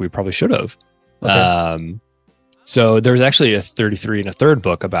that I think we probably should have. Okay. So there's actually a 33 1/3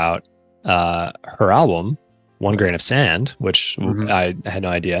 book about her album, One Grain of Sand, which I had no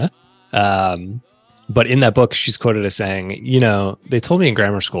idea. But in that book, she's quoted as saying, they told me in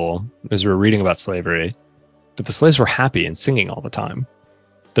grammar school, as we were reading about slavery, that the slaves were happy and singing all the time.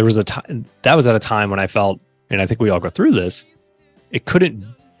 There was that was at a time when I felt, and I think we all go through this, it couldn't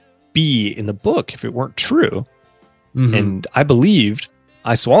be in the book if it weren't true. And I believed,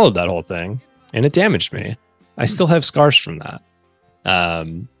 I swallowed that whole thing, and it damaged me. I still have scars from that.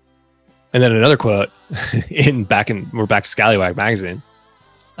 And then another quote we're back to Scallywag magazine.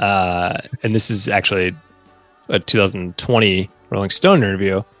 And this is actually a 2020 Rolling Stone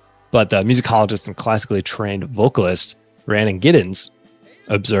interview. But the musicologist and classically trained vocalist Randy Giddens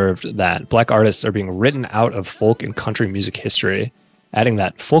observed that Black artists are being written out of folk and country music history, adding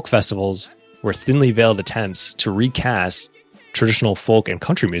that folk festivals were thinly veiled attempts to recast traditional folk and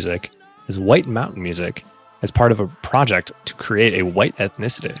country music as white mountain music as part of a project to create a white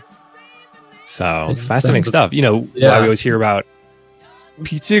ethnicity. So fascinating stuff. Why we always hear about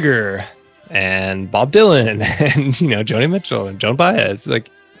Pete Seeger and Bob Dylan and, Joni Mitchell and Joan Baez. Like,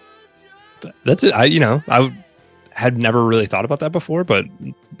 that's it. I had never really thought about that before, but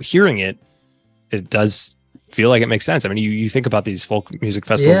hearing it does feel like it makes sense. I mean, you think about these folk music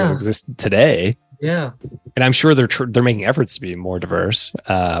festivals that exist today, and I'm sure they're making efforts to be more diverse.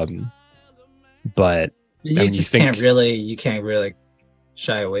 But you can't really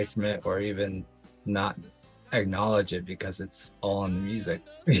shy away from it or even not acknowledge it, because it's all in the music.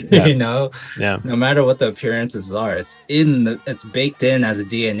 No matter what the appearances are, it's baked in as a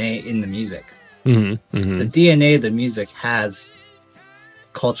DNA in the music. The DNA of the music has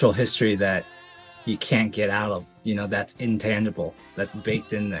cultural history that you can't get out of, that's intangible, that's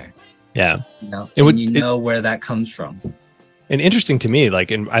baked in there. Where that comes from. And interesting to me, and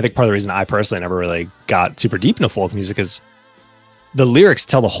I think part of the reason I personally never really got super deep into folk music is the lyrics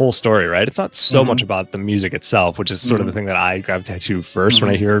tell the whole story, right? It's not so much about the music itself, which is sort of the thing that I gravitate to first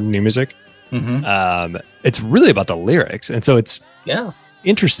when I hear new music. It's really about the lyrics. And so it's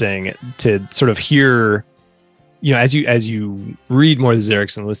interesting to sort of hear, as you read more of these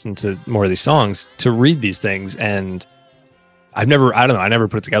lyrics and listen to more of these songs, to read these things. And I never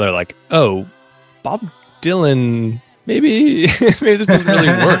put it together like, oh, Bob Dylan, maybe this doesn't really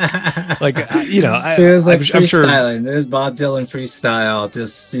work. It was like I'm sure there's Bob Dylan freestyle,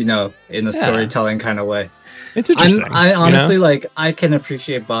 just in a storytelling kind of way. It's interesting. I honestly I can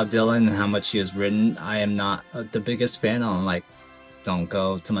appreciate Bob Dylan and how much he has written. I am not the biggest fan on don't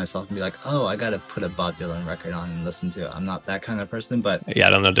go to myself and be like, oh, I gotta put a Bob Dylan record on and listen to it. I'm not that kind of person. But I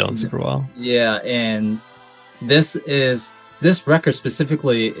don't know Dylan super well. And this record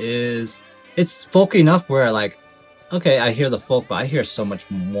specifically it's folk enough where okay, I hear the folk, but I hear so much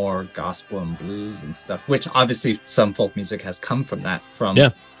more gospel and blues and stuff, which obviously some folk music has come from that,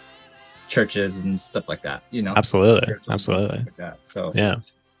 churches and stuff like that, you know. Absolutely. Like that. So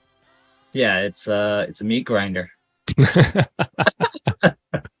yeah, it's a meat grinder.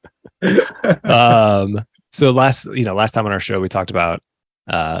 So last time on our show we talked about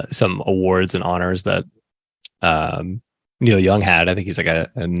some awards and honors that Neil Young had. I think he's like a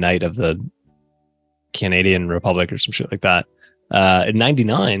knight of the Canadian Republic or some shit like that. In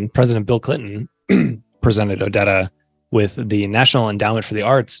 '99, President Bill Clinton presented Odetta with the National Endowment for the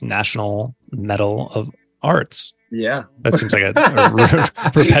Arts National Medal of Arts. Yeah, that seems like a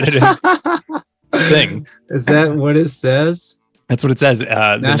repetitive thing. Is that what it says? That's what it says.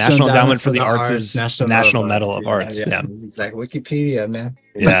 The National Endowment for the Arts is National Medal of Arts. Yeah. It's exactly Wikipedia, man.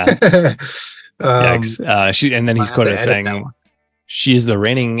 Yeah. Yikes. And then he's quoted as saying, "She is the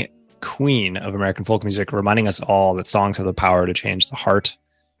reigning queen of American folk music, reminding us all that songs have the power to change the heart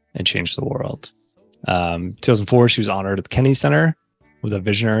and change the world." 2004, she was honored at the Kennedy Center with a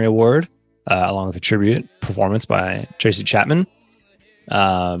Visionary Award, along with a tribute performance by Tracy Chapman.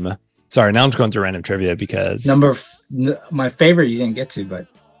 Sorry, now I'm just going through random trivia because my favorite you didn't get to, but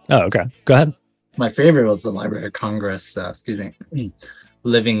okay, go ahead. My favorite was the Library of Congress,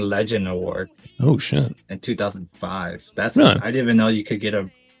 Living Legend Award. Oh shit! In 2005. That's really? I didn't even know you could get a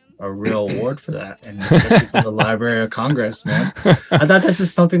real award for that, and especially for the Library of Congress, man. I thought that's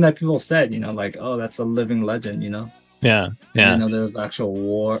just something that people said, you know, like, oh, that's a living legend, you know. Yeah. You know, there was actual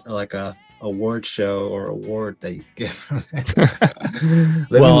award, like a award show or award that you get from it.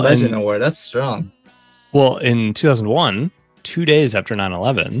 Living Legend Award. That's strong. Well, in 2001, 2 days after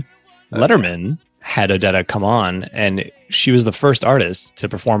 9/11, Letterman had Odetta come on, and she was the first artist to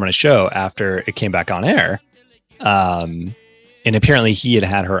perform on a show after it came back on air. And apparently he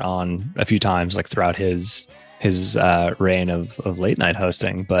had her on a few times, like throughout his reign of late night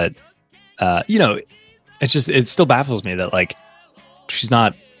hosting. But you know, it still baffles me that like she's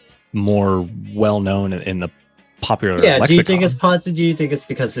not more well known in the popular lexicon. Do you think it's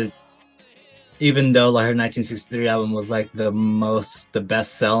because even though like her 1963 album was like the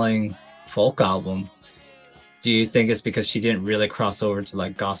best selling folk album, do you think it's because she didn't really cross over to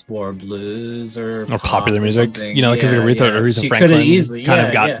like gospel or blues or popular music? You know, because Aretha Franklin kind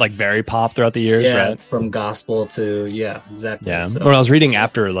of got like very pop throughout the years, right? From gospel to exactly. Yeah. So, when I was reading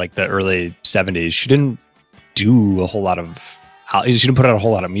after like the early 70s, she didn't do a whole lot of. She didn't put out a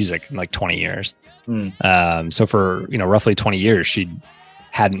whole lot of music in like 20 years. So for roughly 20 years, she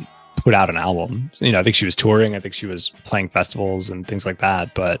hadn't put out an album. So, I think she was touring. I think she was playing festivals and things like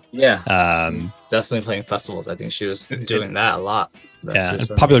that. But definitely playing festivals. I think she was doing that a lot. And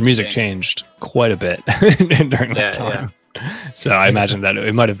popular music changed quite a bit during that time. So I imagine that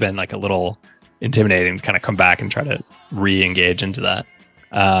it might have been like a little intimidating to kind of come back and try to re-engage into that.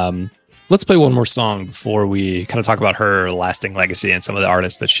 Let's play one more song before we kind of talk about her lasting legacy and some of the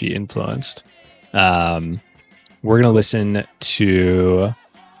artists that she influenced. We're going to listen to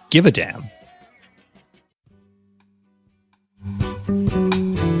Give a Damn.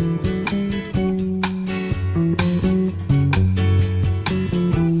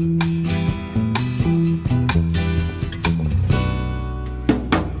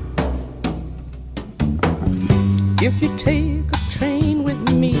 If you take a train with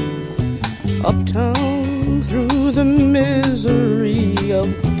me uptown through the misery of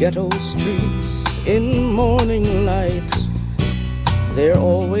ghetto streets in morning light, there are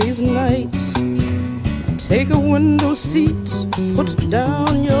always nights. Take a window seat, put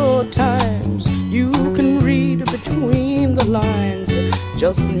down your times. You can read between the lines.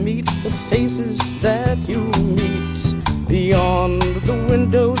 Just meet the faces that you meet beyond the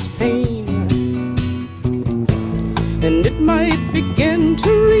window's pane. And it might begin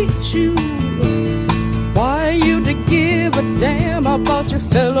to reach you why you to give a damn about your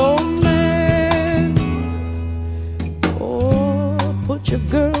fellow man. Or put your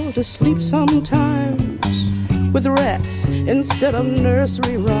girl to sleep sometimes with rats instead of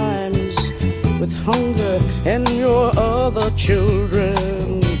nursery rhymes, with hunger and your other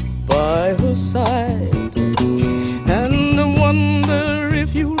children by her side. And I wonder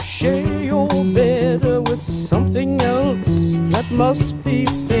if you'll share your bed with something else that must be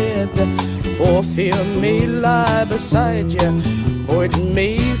fed, for fear may lie beside you, or it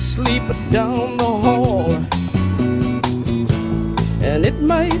may sleep down the hall. And it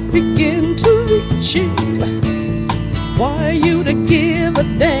might begin to reach you why you to give a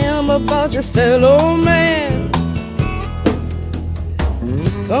damn about your fellow man.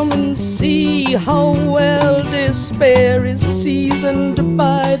 Come and see how well despair is seasoned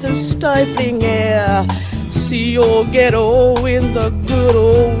by the stifling air. See your ghetto in the good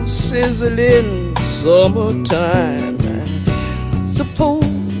old sizzling summertime.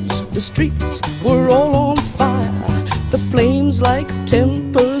 Suppose the The streets were all on fire, the flames like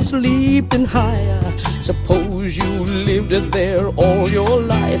tempers leaping higher. Suppose you lived there all your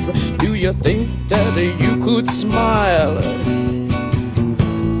life, do you think that you could smile?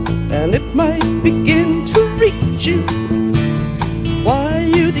 And it might begin to reach you why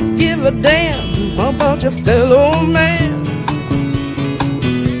you'd give a damn about your fellow man.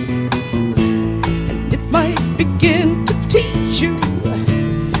 And it might begin to teach you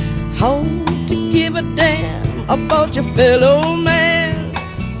how to give a damn about your fellow man.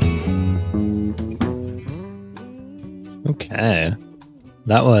 Okay.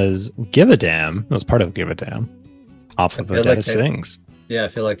 That was Give a Damn. That was part of Give a Damn off of Odetta Sings. Yeah, I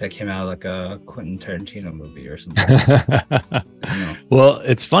feel like that came out like a Quentin Tarantino movie or something. Well,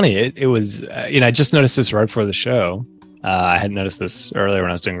 it's funny. It was, I just noticed this right before the show. I hadn't noticed this earlier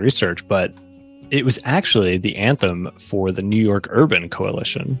when I was doing research, but it was actually the anthem for the New York Urban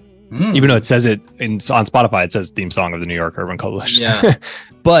Coalition. Even though it says it on Spotify, it says theme song of the New York Urban Coalition. Yeah.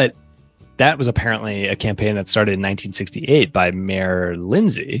 But that was apparently a campaign that started in 1968 by Mayor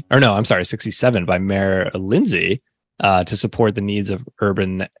Lindsay, 67 by Mayor Lindsay, to support the needs of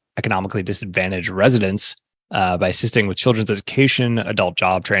urban economically disadvantaged residents by assisting with children's education, adult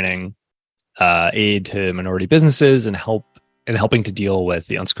job training, aid to minority businesses, and helping to deal with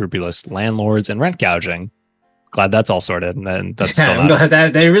the unscrupulous landlords and rent gouging. Glad that's all sorted, and then that's still I'm glad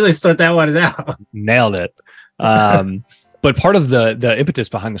that they really sort that one out. Nailed it. But part of the impetus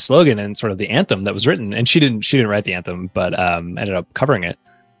behind the slogan and sort of the anthem that was written, and she didn't write the anthem, but ended up covering it.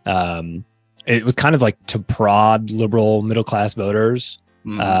 It was kind of like to prod liberal middle class voters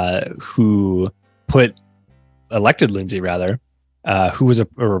who elected Lindsay rather, who was a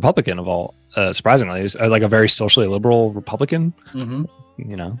Republican of all. Surprisingly, he was like a very socially liberal Republican.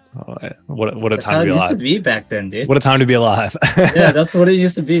 What a That's time how to be it used alive. to be back then, dude. What a time to be alive. Yeah, that's what it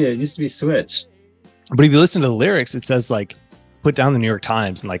used to be. It used to be switched. But if you listen to the lyrics, it says like, put down the New York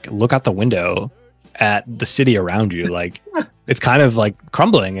Times and like look out the window at the city around you. Like it's kind of like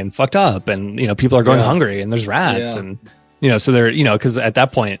crumbling and fucked up, and people are going hungry and there's rats and so they're because at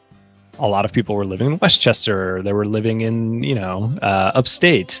that point a lot of people were living in Westchester, they were living in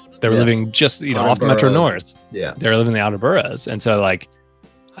upstate, they were living just off the Metro North. Yeah, they're living in the outer boroughs, and so like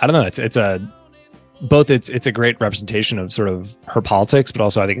I don't know, it's a great representation of sort of her politics, but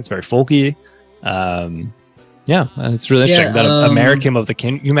also I think it's very folky. And it's really interesting that a mayor came up with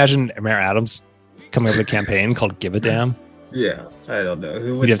can you imagine Mayor Adams coming up with a campaign called Give a Damn? Yeah, I don't know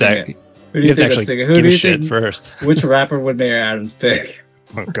who would you sing it. You have to actually give a shit first. Which rapper would Mayor Adams pick?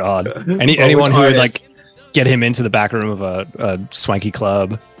 Oh God, anyone who would like get him into the back room of a swanky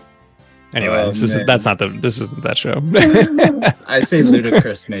club. Anyway, this isn't that show. I say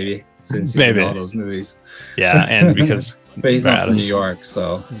Ludacris maybe, since he's in all those movies. Yeah, and because but he's not from New York,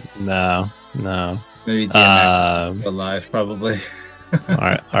 so no. Maybe DMX is alive, probably. All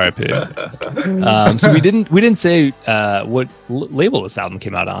right, R.I.P. So we didn't say what label this album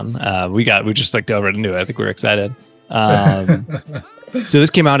came out on. We just like dove right into it. I think we were excited. So this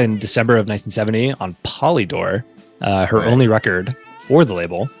came out in December of 1970 on Polydor, her only record for the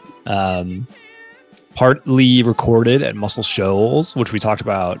label. Partly recorded at Muscle Shoals, which we talked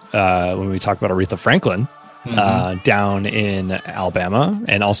about when we talked about Aretha Franklin, down in Alabama,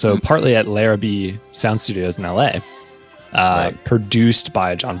 and also partly at Larrabee Sound Studios in LA. Produced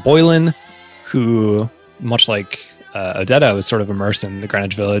by John Boylan, who, much like Odetta, was sort of immersed in the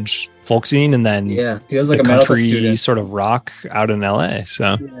Greenwich Village folk scene, and then he was like a country student. Sort of rock out in LA.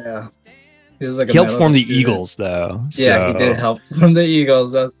 So he was like he helped form the Eagles, though. Yeah, he did help from the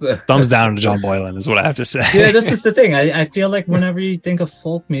Eagles. That's thumbs down to John Boylan is what I have to say. Yeah, this is the thing. I feel like whenever you think of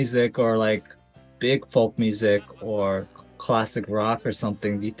folk music or like big folk music or classic rock or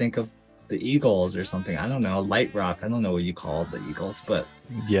something, you think of the Eagles or something. I don't know, light rock. I don't know what you call the Eagles, but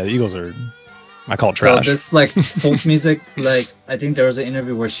yeah, the Eagles are. I call it trash. So this like folk music, like I think there was an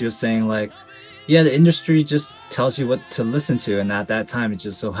interview where she was saying like, yeah, the industry just tells you what to listen to, and at that time it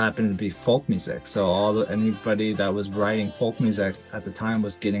just so happened to be folk music. So anybody that was writing folk music at the time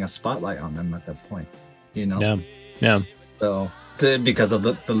was getting a spotlight on them at that point, Yeah. So because of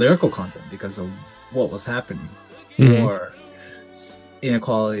the lyrical content, because of what was happening, or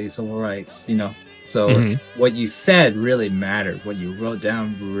inequality, civil rights, So what you said really mattered. What you wrote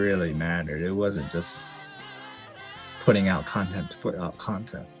down really mattered. It wasn't just putting out content to put out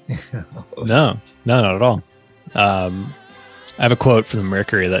content. No, not at all. I have a quote from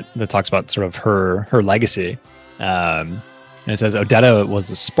Mercury that talks about sort of her legacy. And it says, Odetta was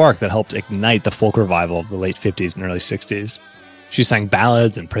the spark that helped ignite the folk revival of the late 50s and early 60s. She sang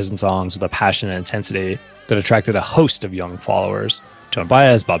ballads and prison songs with a passion and intensity that attracted a host of young followers. Joan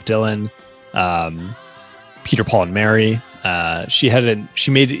Baez, Bob Dylan, Peter, Paul, and Mary. She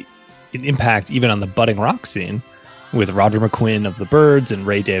made an impact even on the budding rock scene with Roger McGuinn of the Byrds and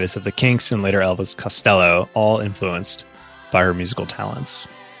Ray Davis of the Kinks and later Elvis Costello, all influenced by her musical talents.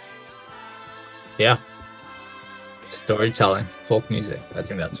 Yeah. Storytelling, folk music. I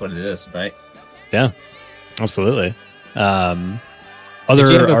think that's what it is, right? Yeah, absolutely. Other Did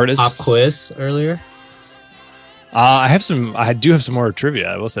you have a artists. pop quiz earlier? I do have some more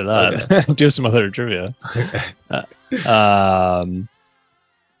trivia. I will say that. Okay. I do have some other trivia. I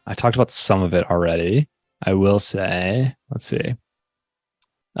talked about some of it already. I will say, let's see.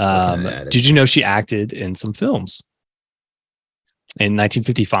 Did you know she acted in some films? In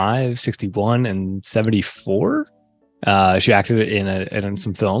 1955, 61, and 74? She acted in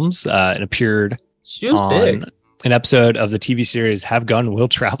some films and appeared on big. An episode of the TV series Have Gun Will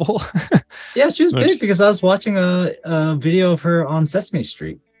Travel. Yeah, she was big because I was watching a video of her on Sesame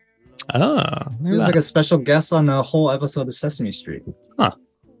Street. Oh, It was like a special guest on a whole episode of Sesame Street. Huh.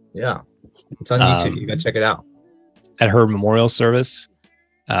 Yeah. It's on YouTube. You gotta check it out. At her memorial service,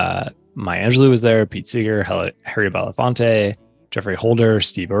 Maya Angelou was there, Pete Seeger, Harry Belafonte, Jeffrey Holder,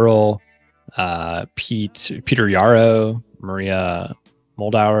 Steve Earle, Peter Yarrow, Maria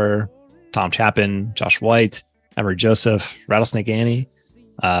Moldauer, Tom Chapin, Josh White, Emery Joseph, Rattlesnake Annie,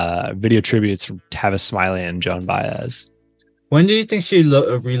 video tributes from Tavis Smiley and Joan Baez. When do you think she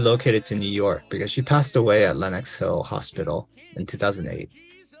relocated to New York? Because she passed away at Lenox Hill Hospital in 2008.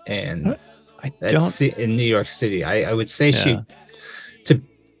 And in New York City. I would say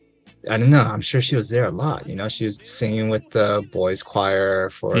I don't know. I'm sure she was there a lot. You know, she was singing with the boys choir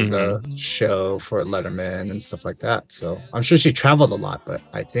for the show for Letterman and stuff like that. So I'm sure she traveled a lot, but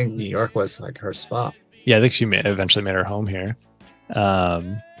I think New York was like her spot. Yeah, I think she eventually made her home here.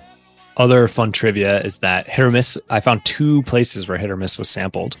 Other fun trivia is that Hit or Miss. I found 2 places where Hit or Miss was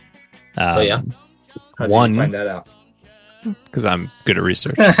sampled. How did you find that out? Because I'm good at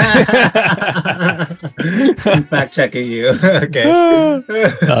research. Fact checking you. Okay.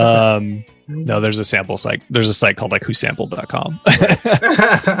 No, there's a sample site. There's a site called like whosampled.com.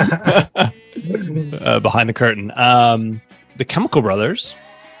 Behind the curtain. The Chemical Brothers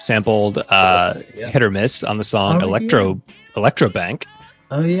sampled Hit or Miss on the song Electro Bank.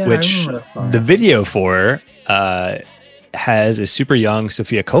 Oh yeah, which I remember that song. The video for has a super young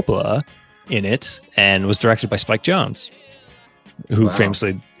Sofia Coppola in it and was directed by Spike Jonze, who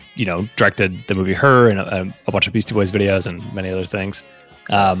famously, directed the movie Her and a bunch of Beastie Boys videos and many other things.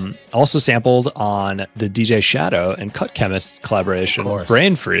 Also sampled on the DJ Shadow and Cut Chemist's collaboration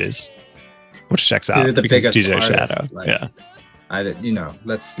Brain Freeze, which checks out because DJ Shadow.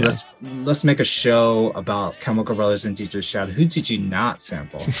 Let's make a show about Chemical Brothers and DJ Shadow. Who did you not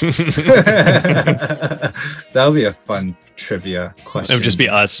sample? That would be a fun trivia question. It would just be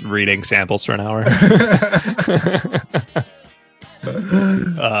us reading samples for an hour.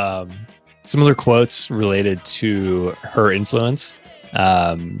 Some other quotes related to her influence.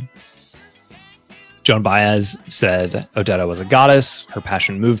 Joan Baez said, "Odetta was a goddess. Her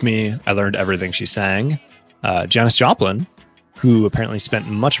passion moved me. I learned everything she sang." Janis Joplin, who apparently spent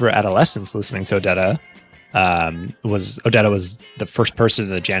much of her adolescence listening to Odetta, was the first person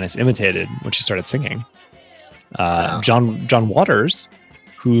that Janis imitated when she started singing. John Waters,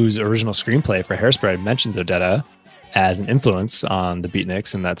 whose original screenplay for Hairspray mentions Odetta as an influence on the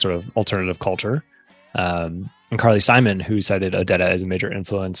Beatniks and that sort of alternative culture. And Carly Simon, who cited Odetta as a major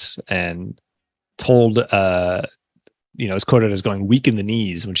influence and told, is quoted as going weak in the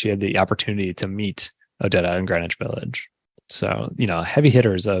knees when she had the opportunity to meet Odetta in Greenwich Village. So, heavy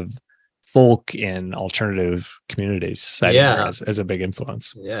hitters of folk and alternative communities citing her as a big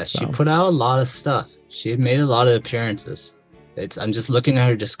influence. Yeah, so. She put out a lot of stuff. She had made a lot of appearances. I'm just looking at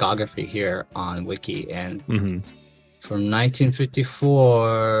her discography here on Wiki, and from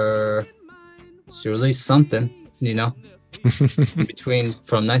 1954, she released something, from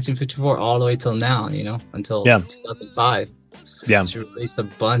 1954 all the way till now, until 2005. Yeah, she released a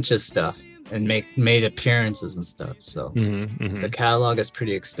bunch of stuff and made appearances and stuff. So the catalog is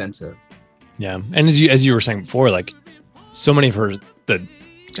pretty extensive. Yeah, and as you were saying before, like so many of her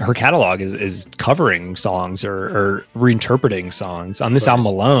catalog is covering songs or reinterpreting songs. On this album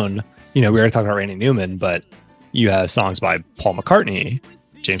alone, we already talked about Randy Newman, but you have songs by Paul McCartney,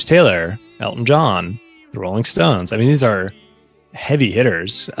 James Taylor, Elton John, the Rolling Stones. I mean, these are heavy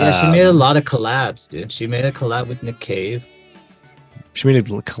hitters. Yeah, she made a lot of collabs, dude. She made a collab with Nick Cave. She made a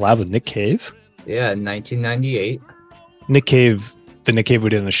collab with Nick Cave? Yeah, in 1998. Nick Cave, the Nick Cave we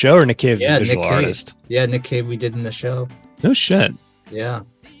did in the show, or Nick Cave, the visual artist? Yeah, Nick Cave we did in the show. No shit. Yeah.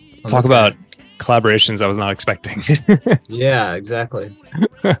 Talk about collaborations I was not expecting. Yeah, exactly.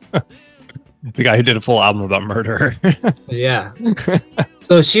 The guy who did a full album about murder. Yeah.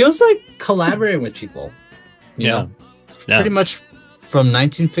 So she was like collaborating with people. You know? Pretty much from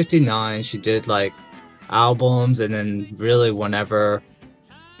 1959, she did like albums, and then really whenever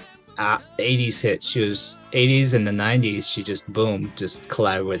 80s hit, she was 80s and the 90s, she just boom, just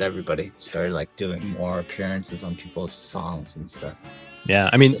collabed with everybody. Started like doing more appearances on people's songs and stuff. Yeah,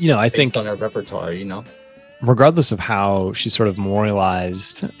 I mean, I think on her repertoire, regardless of how she sort of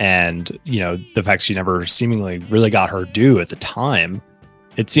memorialized and, the fact she never seemingly really got her due at the time,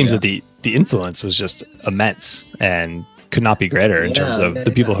 it seems that the influence was just immense and could not be greater in terms of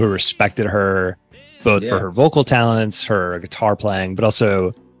the people who respected her, both for her vocal talents, her guitar playing, but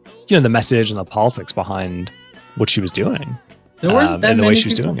also, the message and the politics behind what she was doing. There weren't that and the many way she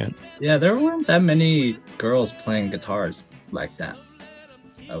was people, doing it. Yeah, there weren't that many girls playing guitars like that.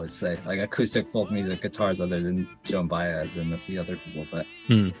 I would say like acoustic folk music guitars, other than Joan Baez and a few other people, but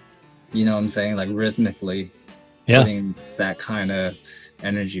you know what I'm saying, like rhythmically putting that kind of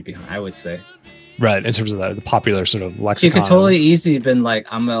energy behind, I would say. Right, in terms of the popular sort of lexicon. She could totally easily been like,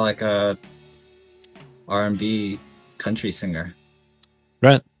 I'm a R&B country singer.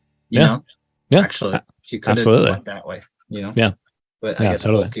 Right. You know? Yeah. Actually, she could have went that way, Yeah. But I guess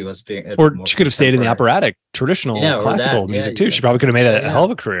folky was being, or she could have stayed in the operatic, traditional, classical music too. She probably could have made a hell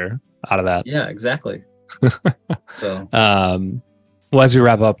of a career out of that. Yeah, exactly. So, well, as we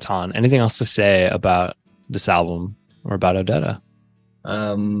wrap up, Ton, anything else to say about this album or about Odetta?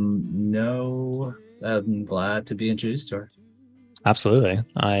 No, I'm glad to be introduced to her. Absolutely.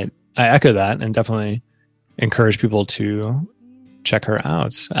 I echo that and definitely encourage people to check her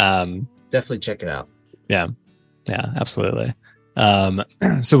out. Definitely check it out. Yeah, absolutely.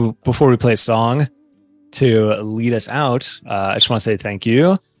 So before we play a song to lead us out, I just want to say thank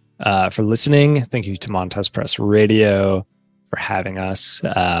you for listening. Thank you to Montez Press Radio for having us.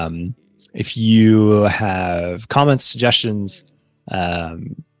 If you have comments, suggestions,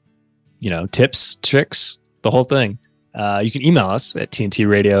 tips, tricks, the whole thing, you can email us at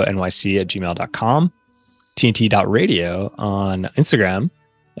tntradionyc@gmail.com, tnt.radio on Instagram.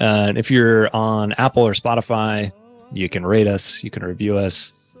 And if you're on Apple or Spotify, you can rate us, you can review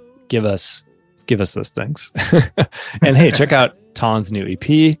us, give us those things. And hey, check out Ton's new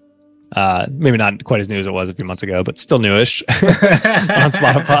EP. Maybe not quite as new as it was a few months ago, but still newish on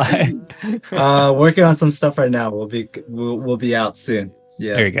Spotify. Working on some stuff right now. We'll be out soon.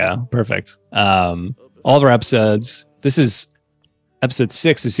 Yeah. There you go. Perfect. All of our episodes. This is episode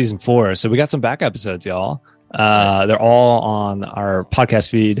 6 of season 4. So we got some back episodes, y'all. They're all on our podcast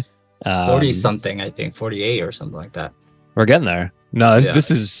feed. 40 something, I think 48 or something like that. We're getting there. No,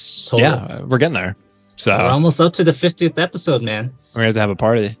 this is we're getting there. So we're almost up to the 50th episode, man. We're gonna have to have a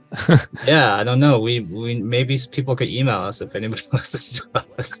party. Yeah, I don't know. We maybe people could email us if anybody listens to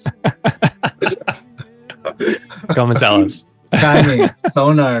us. Come and tell us. Timing,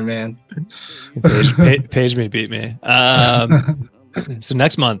 sonar, man. Page me, beat me. So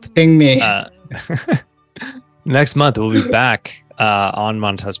next month, ping me. Next month we'll be back on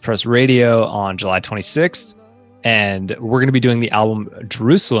Montez Press Radio on July 26th, and we're going to be doing the album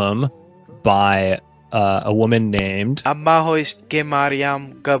Jerusalem by a woman named Amahois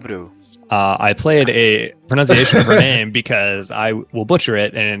Gemariam Gabru. I played a pronunciation of her name because I will butcher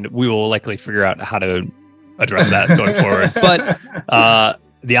it, and we will likely figure out how to address that going forward. But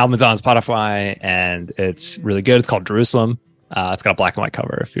the album is on Spotify, and it's really good. It's called Jerusalem. It's got a black and white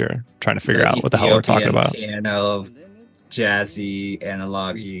cover if you're trying to figure out what the hell we're talking about. Piano, jazzy,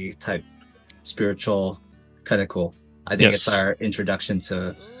 analog-y type, spiritual, kind of cool. I think it's our introduction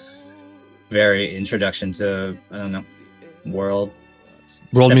to, I don't know, world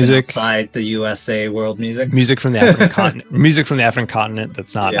music outside the USA, world music from the African continent, music from the African continent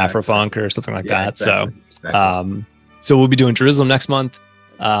that's not Afrofunk or something like that. Exactly. So we'll be doing Jerusalem next month,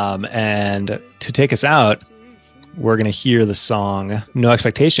 and to take us out, we're going to hear the song No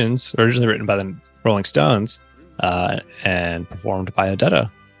Expectations, originally written by the Rolling Stones and performed by Odetta.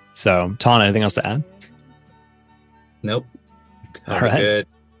 So, Ton, anything else to add? Nope. Have a good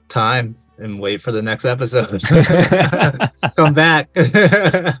time and wait for the next episode. Come back.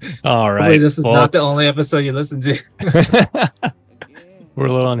 All right. Hopefully this is not the only episode you listen to. We're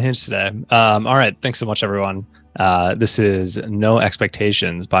a little unhinged today. All right. Thanks so much, everyone. This is No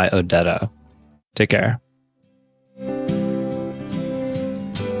Expectations by Odetta. Take care.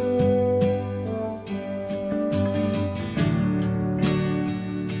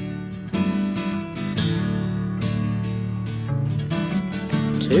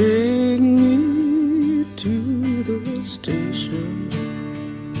 Take me to the station.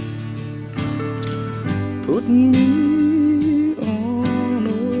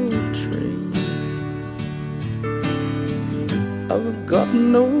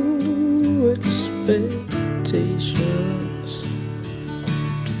 no expectations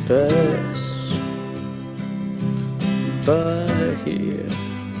to pass by here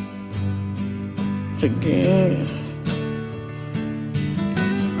again.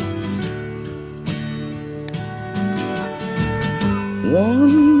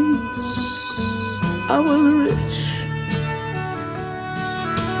 Once I was rich,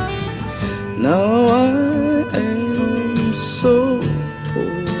 now I am so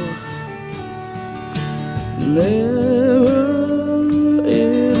poor. Never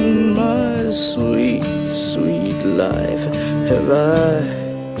in my sweet, sweet life have I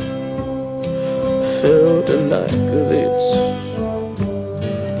felt like this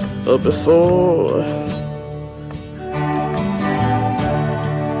before.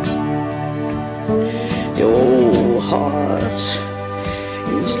 Your heart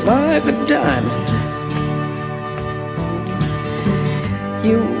is like a diamond.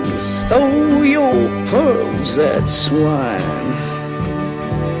 You throw your pearls at swine,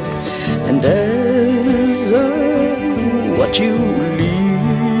 and as what you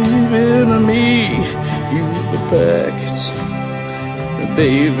leave in me, you packed,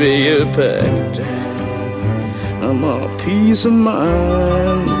 baby, you packed. I'm a peace of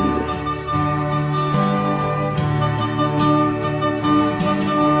mind.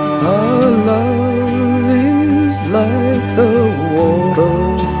 Our love is like the water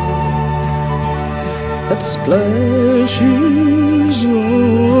that splashes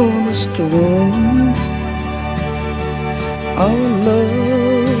on a stone. Our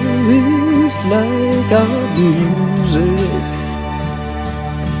love is like our music.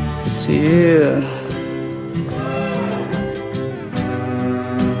 It's here,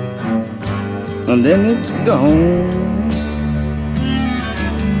 and then it's gone.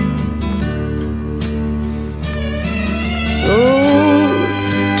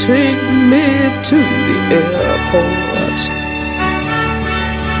 Take me to the airport,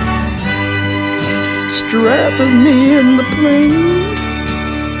 strap me in the plane.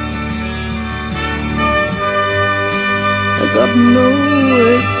 I got no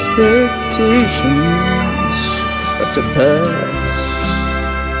expectations but to pass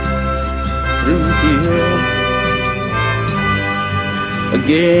through here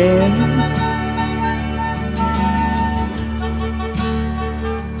again.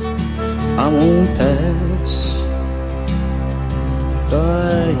 I won't pass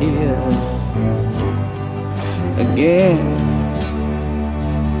by here again.